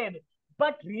సప్లై చేయదు.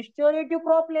 బట్ రిస్టోరేటివ్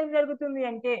క్రాప్ ఏం జరుగుతుంది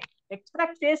అంటే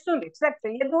ఎక్స్ట్రాక్ట్ చేస్తుంది. ఎక్స్ట్రాక్ట్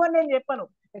చేయదు అని నేను చెప్పాను,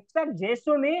 ఎక్స్ట్రాక్ట్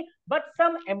చేస్తుంది. But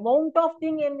some amount of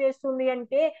thing ఏం చేస్తుంది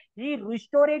అంటే ఈ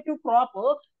రిస్టోరేటివ్ క్రాప్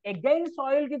అగైన్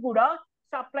సాయిల్ కి కూడా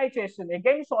సప్లై చేస్తుంది.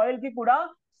 అగైన్ సాయిల్ కి కూడా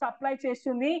సప్లై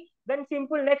చేస్తుంది. దెన్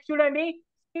సింపుల్ నెక్స్ట్ చూడండి,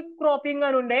 స్కిప్ క్రాపింగ్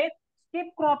అని ఉండే.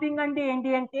 స్కిప్ క్రాపింగ్ అంటే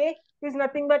ఏంటి అంటే ఇస్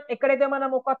నథింగ్ బట్ ఎక్కడైతే మనం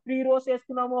ఒక 3 rows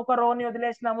వేసుకున్నాము, ఒక రోని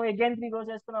వదిలేసినాము, అగైన్ 3 rows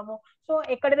వేసుకున్నాము. సో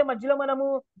ఎక్కడైతే మధ్యలో మనము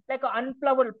లైక్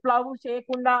ప్లవ్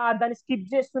చేయకుండా దాన్ని స్కిప్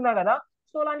చేస్తున్నా కదా,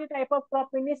 సో అలాంటి టైప్ ఆఫ్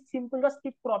క్రాపింగ్ ని సింపుల్ గా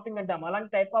స్కిప్ క్రాపింగ్ అంటాము.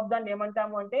 అలాంటి టైప్ ఆఫ్ దాన్ని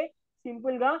ఏమంటాము అంటే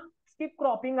సింపుల్ గా స్కిప్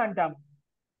క్రాపింగ్ అంటాము.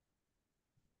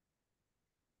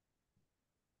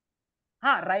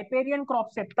 రైపేరియన్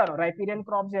క్రాప్స్ చెప్తాను, రైపేరియన్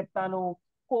క్రాప్స్ చెప్తాను,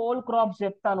 కోల్ క్రాప్స్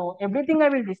చెప్తాను, everything I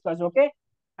will discuss. Okay,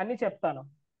 అన్ని చెప్తాను.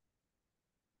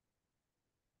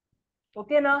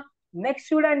 ఓకేనా? నెక్స్ట్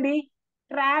చూడండి,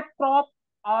 trap crop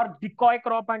are decoy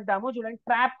crop అంటాము. చూడండి,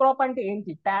 ట్రాప్ క్రాప్ అంటే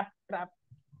ఏంటి? Trap.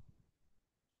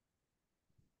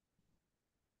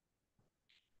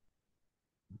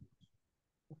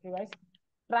 Okay guys,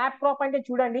 trap crop అంటే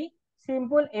చూడండి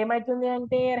సింపుల్ ఏమైతుంది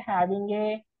అంటే having a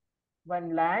one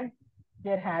land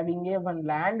one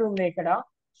land ఉంది ఇక్కడ.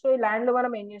 సో ఈ ల్యాండ్ లో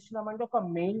మనం ఏం చేస్తున్నాం అంటే ఒక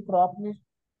మెయిన్ క్రాప్ ని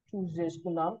చూస్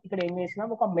చేసుకున్నాం. ఇక్కడ ఏం చేసినాం,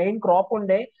 ఒక మెయిన్ క్రాప్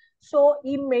ఉండే. సో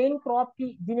ఈ మెయిన్ క్రాప్ కి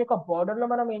దీని యొక్క బార్డర్ లో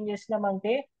మనం ఏం చేసినాం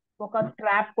అంటే ఒక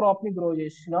ట్రాప్ క్రాప్ ని గ్రో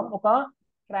చేస్తున్నాం.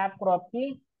 ట్రాప్ క్రాప్ ని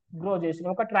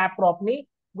ఒక ట్రాప్ క్రాప్ ని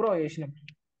గ్రో చేసినాం.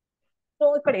 సో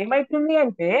ఇక్కడ ఏమైతుంది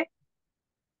అంటే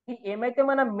ఏమైతే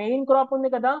మన మెయిన్ క్రాప్ ఉంది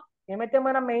కదా, ఏమైతే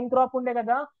మన మెయిన్ క్రాప్ ఉండే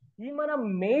కదా, ఈ మన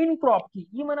మెయిన్ క్రాప్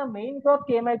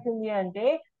కి ఏమైతుంది అంటే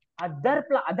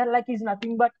other like is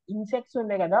nothing but insects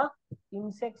ఉండే కదా,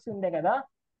 ఇన్సెక్ట్స్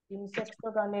తో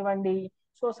కానివ్వండి.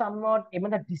 సో సమ్ నాట్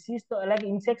ఏమైనా డిసీజ్ తో అలాగే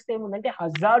ఇన్సెక్ట్స్ ఏముందంటే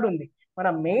హజార్డ్ ఉంది. మన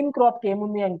మెయిన్ క్రాప్ కి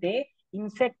ఏముంది అంటే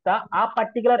ఇన్సెక్ట్ ఆ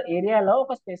పర్టికులర్ ఏరియాలో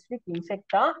ఒక స్పెసిఫిక్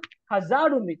ఇన్సెక్ట్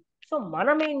హజార్డ్ ఉంది. సో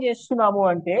మనం ఏం చేస్తున్నాము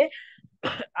అంటే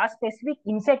ఆ స్పెసిఫిక్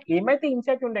ఇన్సెక్ట్ ఏమైతే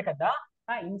ఇన్సెక్ట్ ఉండే కదా,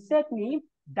 ఆ ఇన్సెక్ట్ ని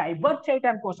డైవర్ట్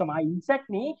చేయడం కోసం ఆ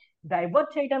ఇన్సెక్ట్ ని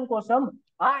డైవర్ట్ చేయడం కోసం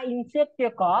ఆ ఇన్సెక్ట్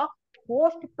యొక్క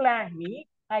హోస్ట్ ప్లాంట్ ని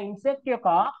ఆ ఇన్సెక్ట్ యొక్క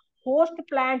హోస్ట్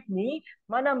ప్లాంట్ ని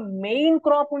మన మెయిన్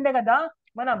క్రాప్ ఉండే కదా,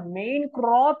 మన మెయిన్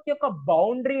క్రాప్ యొక్క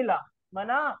బౌండరీల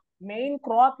మన మెయిన్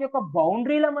క్రాప్ యొక్క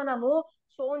బౌండరీల మనము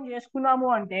సోన్ చేసుకున్నాము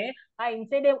అంటే ఆ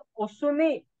ఇన్సెక్ట్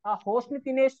వస్తుంది, ఆ హోస్ట్ ని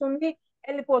తినేస్తుంది,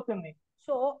 వెళ్ళిపోతుంది.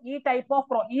 సో ఈ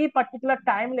పర్టికులర్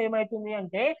టైంలో ఏమైతుంది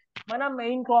అంటే మన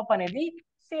మెయిన్ క్రాప్ అనేది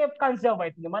సేఫ్ కన్సర్వ్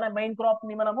అవుతుంది. మన మెయిన్ క్రాప్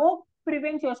ని మనము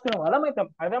ప్రివెంట్ చేసుకునే వాళ్ళం అవుతాం.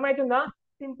 అర్థమవుతుందా?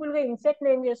 సింపుల్ గా ఇన్సెక్ట్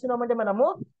ఏం చేస్తున్నాం అంటే మనము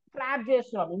ట్రాప్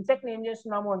చేస్తున్నాం. ఇన్సెక్ట్ ఏం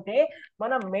చేస్తున్నాము అంటే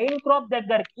మన మెయిన్ క్రాప్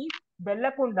దగ్గరికి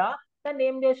వెళ్లకుండా దాన్ని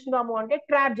ఏం చేస్తున్నాము అంటే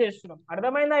ట్రాప్ చేస్తున్నాం.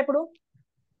 అర్థమైందా ఇప్పుడు?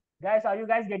 Guys, are you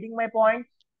guys getting my point?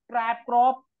 Trap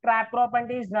crop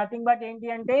అంటే ఈజ్ నథింగ్ బట్ ఏంటి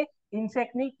అంటే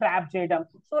ఇన్సెక్ట్ ని ట్రాప్ చేయడం.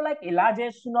 సో లైక్ ఎలా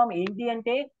చేస్తున్నాం ఏంటి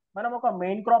అంటే మనం ఒక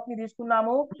మెయిన్ క్రాప్ ని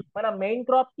తీసుకున్నాము. మన మెయిన్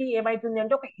క్రాప్ కి ఏమైతుంది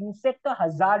అంటే ఒక ఇన్సెక్ట్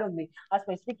హజార్డ్ ఉంది. ఆ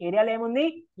స్పెసిఫిక్ ఏరియాలో ఏముంది?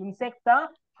 ఇన్సెక్ట్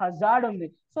హజార్డ్ ఉంది.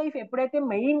 సో ఇఫ్ ఎప్పుడైతే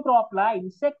మెయిన్ క్రాప్ లా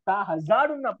ఇన్సెక్ట్స్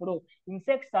హజార్డ్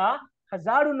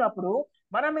ఉన్నప్పుడు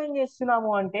మనం ఏం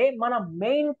చేస్తున్నాము అంటే మన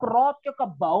మెయిన్ క్రాప్ యొక్క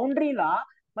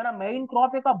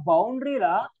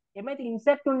బౌండరీలా ఏమైతే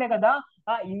ఇన్సెక్ట్ ఉండే కదా,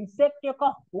 ఆ ఇన్సెక్ట్ యొక్క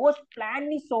హోస్ట్ ప్లాన్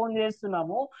ని సోన్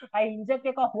చేస్తున్నాము. ఆ ఇన్సెక్ట్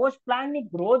యొక్క హోస్ట్ ప్లాన్ ని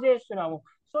గ్రో చేస్తున్నాము.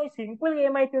 సో సింపుల్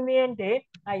ఏమైతుంది అంటే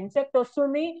ఆ ఇన్సెక్ట్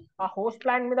వస్తుంది, ఆ హోస్ట్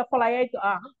ప్లాంట్ మీద ఫ్లై అయితే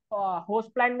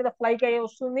హోస్ట్ ప్లాంట్ మీద ఫ్లైకి అయ్యి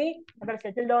వస్తుంది, అక్కడ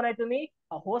సెటిల్ డౌన్ అవుతుంది,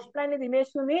 ఆ హోస్ట్ ప్లాంట్ ని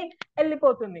తినేస్తుంది,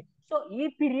 వెళ్ళిపోతుంది. సో ఈ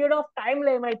పీరియడ్ ఆఫ్ టైం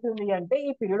లో ఏమైతుంది అంటే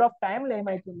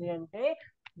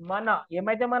మన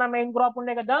ఏమైతే మన మెయిన్ క్రాప్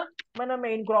ఉండే కదా, మన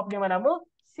మెయిన్ క్రాప్ ని మనము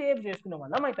సేవ్ చేసుకునే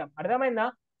వాళ్ళం అవుతాం. అర్థమైందా?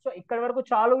 సో ఇక్కడ వరకు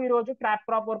చాలు, ఈ రోజు ట్రాప్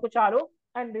క్రాప్ వరకు చాలు.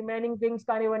 అండ్ రిమైనింగ్ థింగ్స్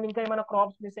కానివ్వండి, ఇంకా ఏమైనా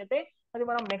క్రాప్స్ మిస్ అయితే అది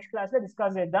మనం నెక్స్ట్ క్లాస్ లో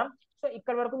డిస్కస్ చేద్దాం. సో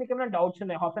ఇక్కడ వరకు మీకు ఏమైనా డౌట్స్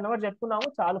ఉన్నాయి? హాఫ్ అన్ అవర్ చెప్పుకున్నాము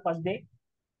చాలు ఫస్ట్ డే.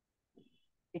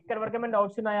 ఇక్కడ వరకు ఏమైనా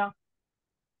డౌట్స్ ఉన్నాయా?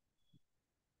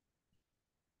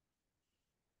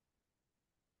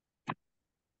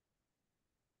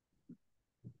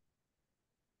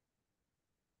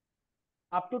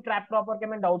 అప్ టు ట్రాప్ ప్రాపర్ కి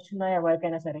ఏమైనా డౌట్స్ ఉన్నాయా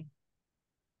ఎవరికైనా సరే?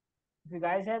 If you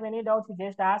guys have any doubts you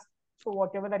just ask. So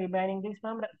what ever the remaining things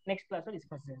మనం నెక్స్ట్ క్లాస్ లో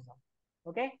డిస్కస్ చేద్దాం.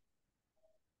 ఓకే,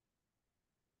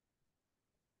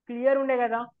 క్లియర్ ఉండే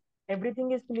కదా?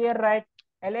 Everything is clear right?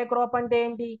 LA crop అంటే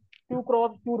ఏంటి?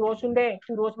 టూ రోస్ ఉండే,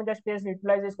 టూ రోస్ మధ్య స్పేస్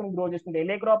యూటిలైజ్ చేసుకుని గ్రో చేసుకుంటే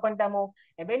ఎల్ఏ క్రాప్ అంటాము.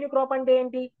 ఎవెన్యూ క్రాప్ అంటే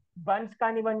ఏంటి? బన్స్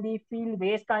కానివ్వండి, ఫీల్డ్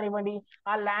వేస్ట్ కానివ్వండి,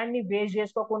 ఆ ల్యాండ్ ని వేస్ట్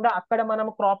చేసుకోకుండా అక్కడ మనం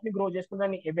క్రాప్ ని గ్రో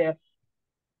చేసుకుందాన్ని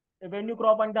రెవెన్యూ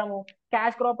క్రాప్ అంటాము.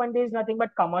 క్యాష్ క్రాప్ అంటే is nothing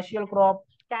but commercial crop.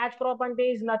 Cash crop అంటే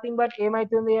ఈజ్ నథింగ్ బట్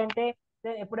ఏమైతుంది అంటే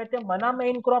ఎప్పుడైతే మన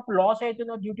మెయిన్ క్రాప్ లాస్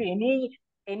అవుతుందో due to any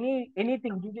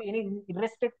anything, due to any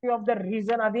irrespective of the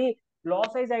reason, అది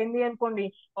లాస్ అయిజ్ అయింది అనుకోండి,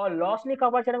 ఆ లాస్ ని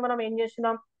కవర్ చేయడానికి మనం ఏం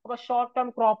చేస్తున్నాం? ఒక షార్ట్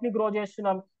టర్మ్ క్రాప్ ని గ్రో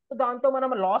చేస్తున్నాం. సో దాంతో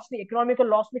మనం లాస్ ని,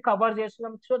 ఎకనామికల్ లాస్ ని కవర్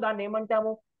చేస్తున్నాం. సో దాన్ని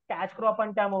ఏమంటాము? క్యాష్ క్రాప్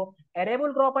అంటాము.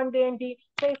 ఎరేబుల్ క్రాప్ అంటే ఏంటి?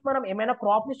 సో ఇఫ్ మనం ఏమైనా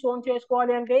క్రాప్ ని సోన్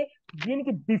చేసుకోవాలి అంటే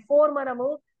దీనికి బిఫోర్ మనము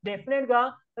డెఫినెట్ గా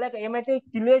లైక్ ఏమైతే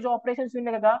టిలేజ్ ఆపరేషన్స్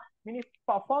ఉన్నాయి కదా, దీన్ని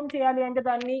పర్ఫామ్ చేయాలి అంటే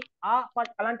దాన్ని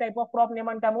అలాంటి టైప్ ఆఫ్ క్రాప్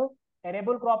ఏమంటాము?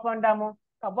 ఎరేబుల్ క్రాప్ అంటాము.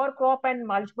 Cover crop and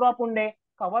mulch crop ఉండే.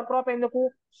 కవర్ క్రాప్ ఎందుకు?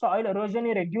 సాయిల్ ఎరోజన్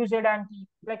ని రెడ్యూస్ చేయడానికి,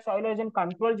 లైక్ సాయిల్ ఎరోజన్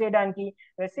కంట్రోల్ చేయడానికి.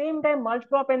 సేమ్ టైం మల్చ్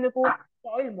క్రాప్ ఎందుకు?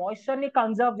 సాయిల్ మాయిశ్చర్ ని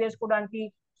కన్సర్వ్ చేసుకోవడానికి.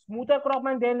 స్మూతర్ క్రాప్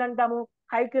అంటే ఏంటంటాము?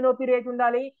 హై కెనోపీ రేట్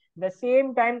ఉండాలి. The same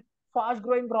time fast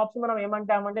growing crops మనం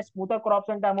ఏమంటాము అంటే స్మూతర్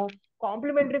క్రాప్స్ అంటాము.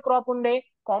 కాంప్లిమెంటరీ క్రాప్ ఉండే.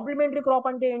 కాంప్లిమెంటరీ క్రాప్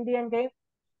అంటే ఏంటి అంటే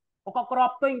ఒక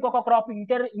క్రాప్ తో ఇంకొక క్రాప్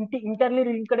ఇంటర్లీ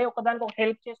లింక్డ్ ఒకదానికి ఒక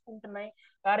హెల్ప్ చేసుకుంటున్నాయి,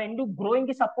 ఆ రెండు గ్రోయింగ్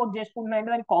కి సపోర్ట్ చేసుకుంటున్నాయి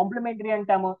అంటే దాన్ని కాంప్లిమెంటరీ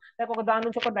అంటాము. లైక్ ఒక దాని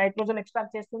నుంచి ఒక నైట్రోజన్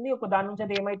ఎక్స్ట్రాక్ట్ చేస్తుంది, ఒక దాని నుంచి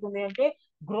అది ఏమైతుంది అంటే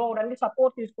గ్రో అవడానికి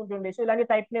సపోర్ట్ తీసుకుంటుంది. సో ఇలాంటి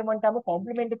టైప్ ఏమంటాము?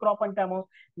 కాంప్లిమెంటరీ క్రాప్ అంటాము.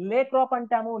 లే క్రాప్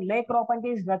అంటాము. లే క్రాప్ అంటే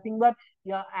is nothing but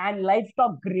and life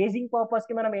stock grazing purpose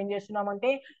కి మనం ఏం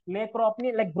చేస్తున్నామంటే లే క్రాప్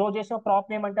ని, లైక్ గ్రో చేసిన క్రాప్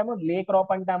ని ఏమంటాము? లే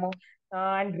క్రాప్ అంటాము.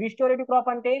 అండ్ రీస్టోరేటివ్ క్రాప్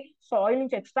అంటే సాయిల్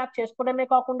నుంచి ఎక్స్ట్రాక్ట్ చేసుకోవడమే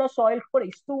కాకుండా సాయిల్ కూడా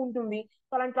ఇస్తూ ఉంటుంది.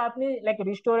 సో అలాంటి క్రాప్ ని లైక్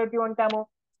రీస్టోరేటివ్ అంటాము.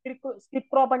 స్కిప్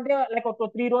క్రాప్ అంటే లైక్ ఒక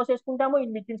 3 rows వేసుకుంటాము,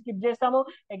 ఇన్ బిట్వీన్ స్కిప్ చేస్తాము,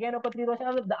 అగైన్ ఒక 3 rows,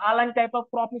 అలాంటి టైప్ ఆఫ్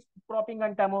క్రాప్ ని స్కిప్ క్రాపింగ్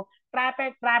అంటాము. ట్రాప్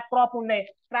క్రాప్ ఉన్నాయి.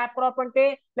 ట్రాప్ క్రాప్ అంటే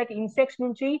లైక్ ఇన్సెక్ట్స్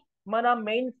నుంచి మన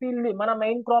మెయిన్ ఫీల్డ్, మన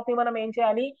మెయిన్ క్రాప్ ని మనం ఏం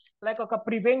చేయాలి? లైక్ ఒక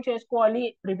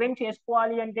ప్రివెంట్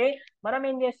చేసుకోవాలి అంటే మనం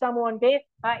ఏం చేస్తాము అంటే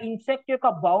ఆ ఇన్సెక్ట్ యొక్క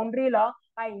బౌండరీలా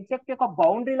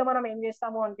మనం ఏం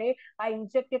చేస్తాము అంటే ఆ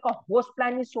ఇన్సెక్ట్ యొక్క హోస్ట్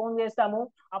ప్లాన్ ని స్టోన్ చేస్తాము.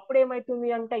 అప్పుడు ఏమైతుంది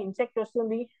అంటే ఇన్సెక్ట్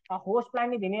వస్తుంది, ఆ హోస్ట్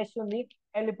ప్లాన్ ని తినేస్తుంది,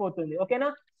 వెళ్ళిపోతుంది. ఓకేనా?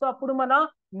 సో అప్పుడు మన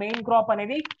మెయిన్ క్రాప్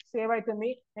అనేది సేవ్ అవుతుంది.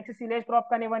 నెక్స్ట్ సిలేజ్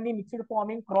క్రాప్ కానివ్వండి, mixed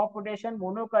farming, crop rotation,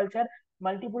 monoculture,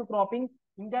 multiple cropping,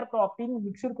 inter cropping,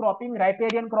 mixed cropping,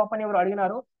 riparian crop అని ఎవరు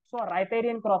అడిగినారు. So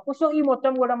riparian crop. సో ఈ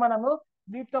మొత్తం కూడా మనము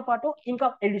వీటితో పాటు ఇంకా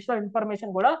అడిషనల్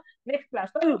ఇన్ఫర్మేషన్ కూడా నెక్స్ట్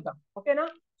క్లాస్ లో చూద్దాం. ఓకేనా?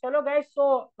 చలో గైస్, సో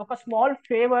ఒక స్మాల్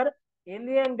ఫేవర్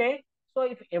ఏంటి అంటే, సో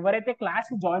ఇఫ్ ఎవరైతే క్లాస్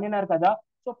కి జాయిన్ అయినారు కదా,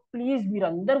 సో ప్లీజ్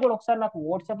మీరందరూ కూడా ఒకసారి నాకు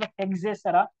వాట్సాప్ లో టెక్స్ట్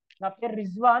చేస్తారా? నా పేరు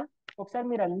రిజ్వాన్. ఒకసారి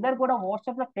మీరు అందరు కూడా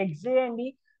వాట్సాప్ లో టెక్స్ట్ చేయండి.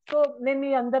 సో నేను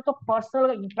మీ అందరితో పర్సనల్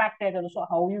గా ఇంటరాక్ట్ అవుతాను. సో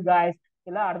హౌ యూ గైస్,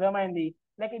 ఇలా అర్థమైంది,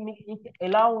 లైక్ మీకు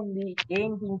ఎలా ఉంది,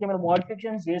 ఏంటి, ఇంకేమైనా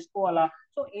మోడిఫికేషన్స్ చేసుకోవాలా,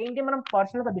 సో ఏంటి మనం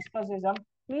పర్సనల్ గా డిస్కస్ చేద్దాం.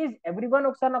 ప్లీజ్ ఎవ్రీవన్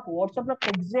ఒకసారి నాకు వాట్సాప్ లో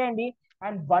టెక్స్ట్ చేయండి.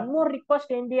 అండ్ వన్ మోర్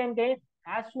రిక్వెస్ట్ ఏంటి అంటే,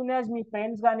 యాజ్ సూన్ యాజ్ మీ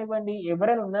ఫ్రెండ్స్ కానివ్వండి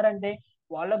ఎవరైనా ఉన్నారంటే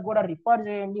వాళ్ళకు కూడా రిఫర్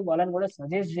చేయండి, వాళ్ళని కూడా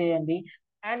సజెస్ట్ చేయండి.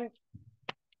 అండ్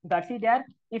దట్స్ ఇట్ యార్.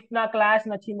 ఇఫ్ నా క్లాస్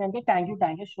నచ్చిందంటే థ్యాంక్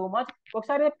యూ సో మచ్.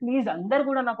 ఒకసారి ప్లీజ్ అందరు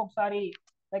కూడా నాకు ఒకసారి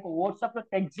లైక్ వాట్సాప్ లో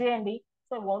టెక్స్ట్ చేయండి.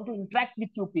 So I want to interact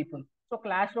with you people. So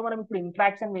class లో మనం ఇప్పుడు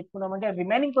ఇంటరాక్షన్ పెట్టుకున్నామంటే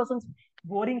రిమైనింగ్ పర్సన్స్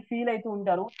బోరింగ్ ఫీల్ అవుతూ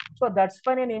ఉంటారు. సో దట్స్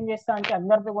పై నేను ఏం చేస్తాను అంటే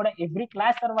అందరితో కూడా ఎవ్రీ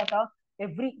క్లాస్ తర్వాత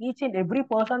ఈచ్ అండ్ ఎవ్రీ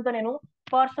పర్సన్ తో నేను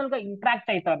పర్సనల్ గా ఇంటరాక్ట్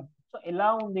అవుతాను. సో ఎలా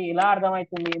ఉంది, ఎలా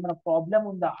అర్థమవుతుంది, ఏమైనా ప్రాబ్లం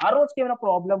ఉందా, ఆ రోజుకి ఏమైనా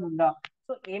ప్రాబ్లం ఉందా,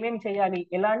 సో ఏమేమి చేయాలి,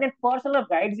 ఎలా అంటే పర్సనల్ గా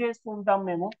గైడ్ చేస్తూ ఉంటాం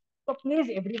మేము. సో ప్లీజ్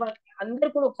ఎవ్రీవన్ అందరు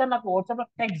కూడా ఒకసారి నాకు వాట్సాప్ లో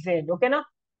టెక్స్ట్ చేయండి. ఓకేనా?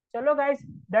 చలో guys,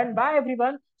 done, bye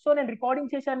everyone. So నేను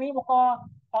రికార్డింగ్ చేశాను, ఒక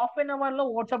హాఫ్ అన్ అవర్ లో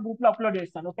వాట్సాప్ గ్రూప్ లో అప్లోడ్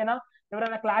చేస్తాను. ఓకేనా?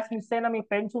 ఎవరైనా క్లాస్ మిస్ అయినా మీ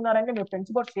ఫ్రెండ్స్ ఉన్నారంటే మీ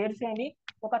ఫ్రెండ్స్ కూడా షేర్ చేయండి.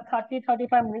 ఒక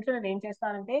 30-35 మినిట్స్ నేను ఏం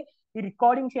చేస్తానంటే ఈ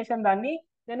రికార్డింగ్ చేసిన దాన్ని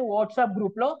నేను వాట్సాప్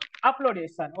గ్రూప్ లో అప్లోడ్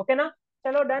చేస్తాను. ఓకేనా?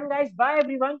 చలో done guys, bye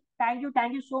everyone.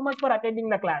 Thank you so much for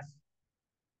attending the class.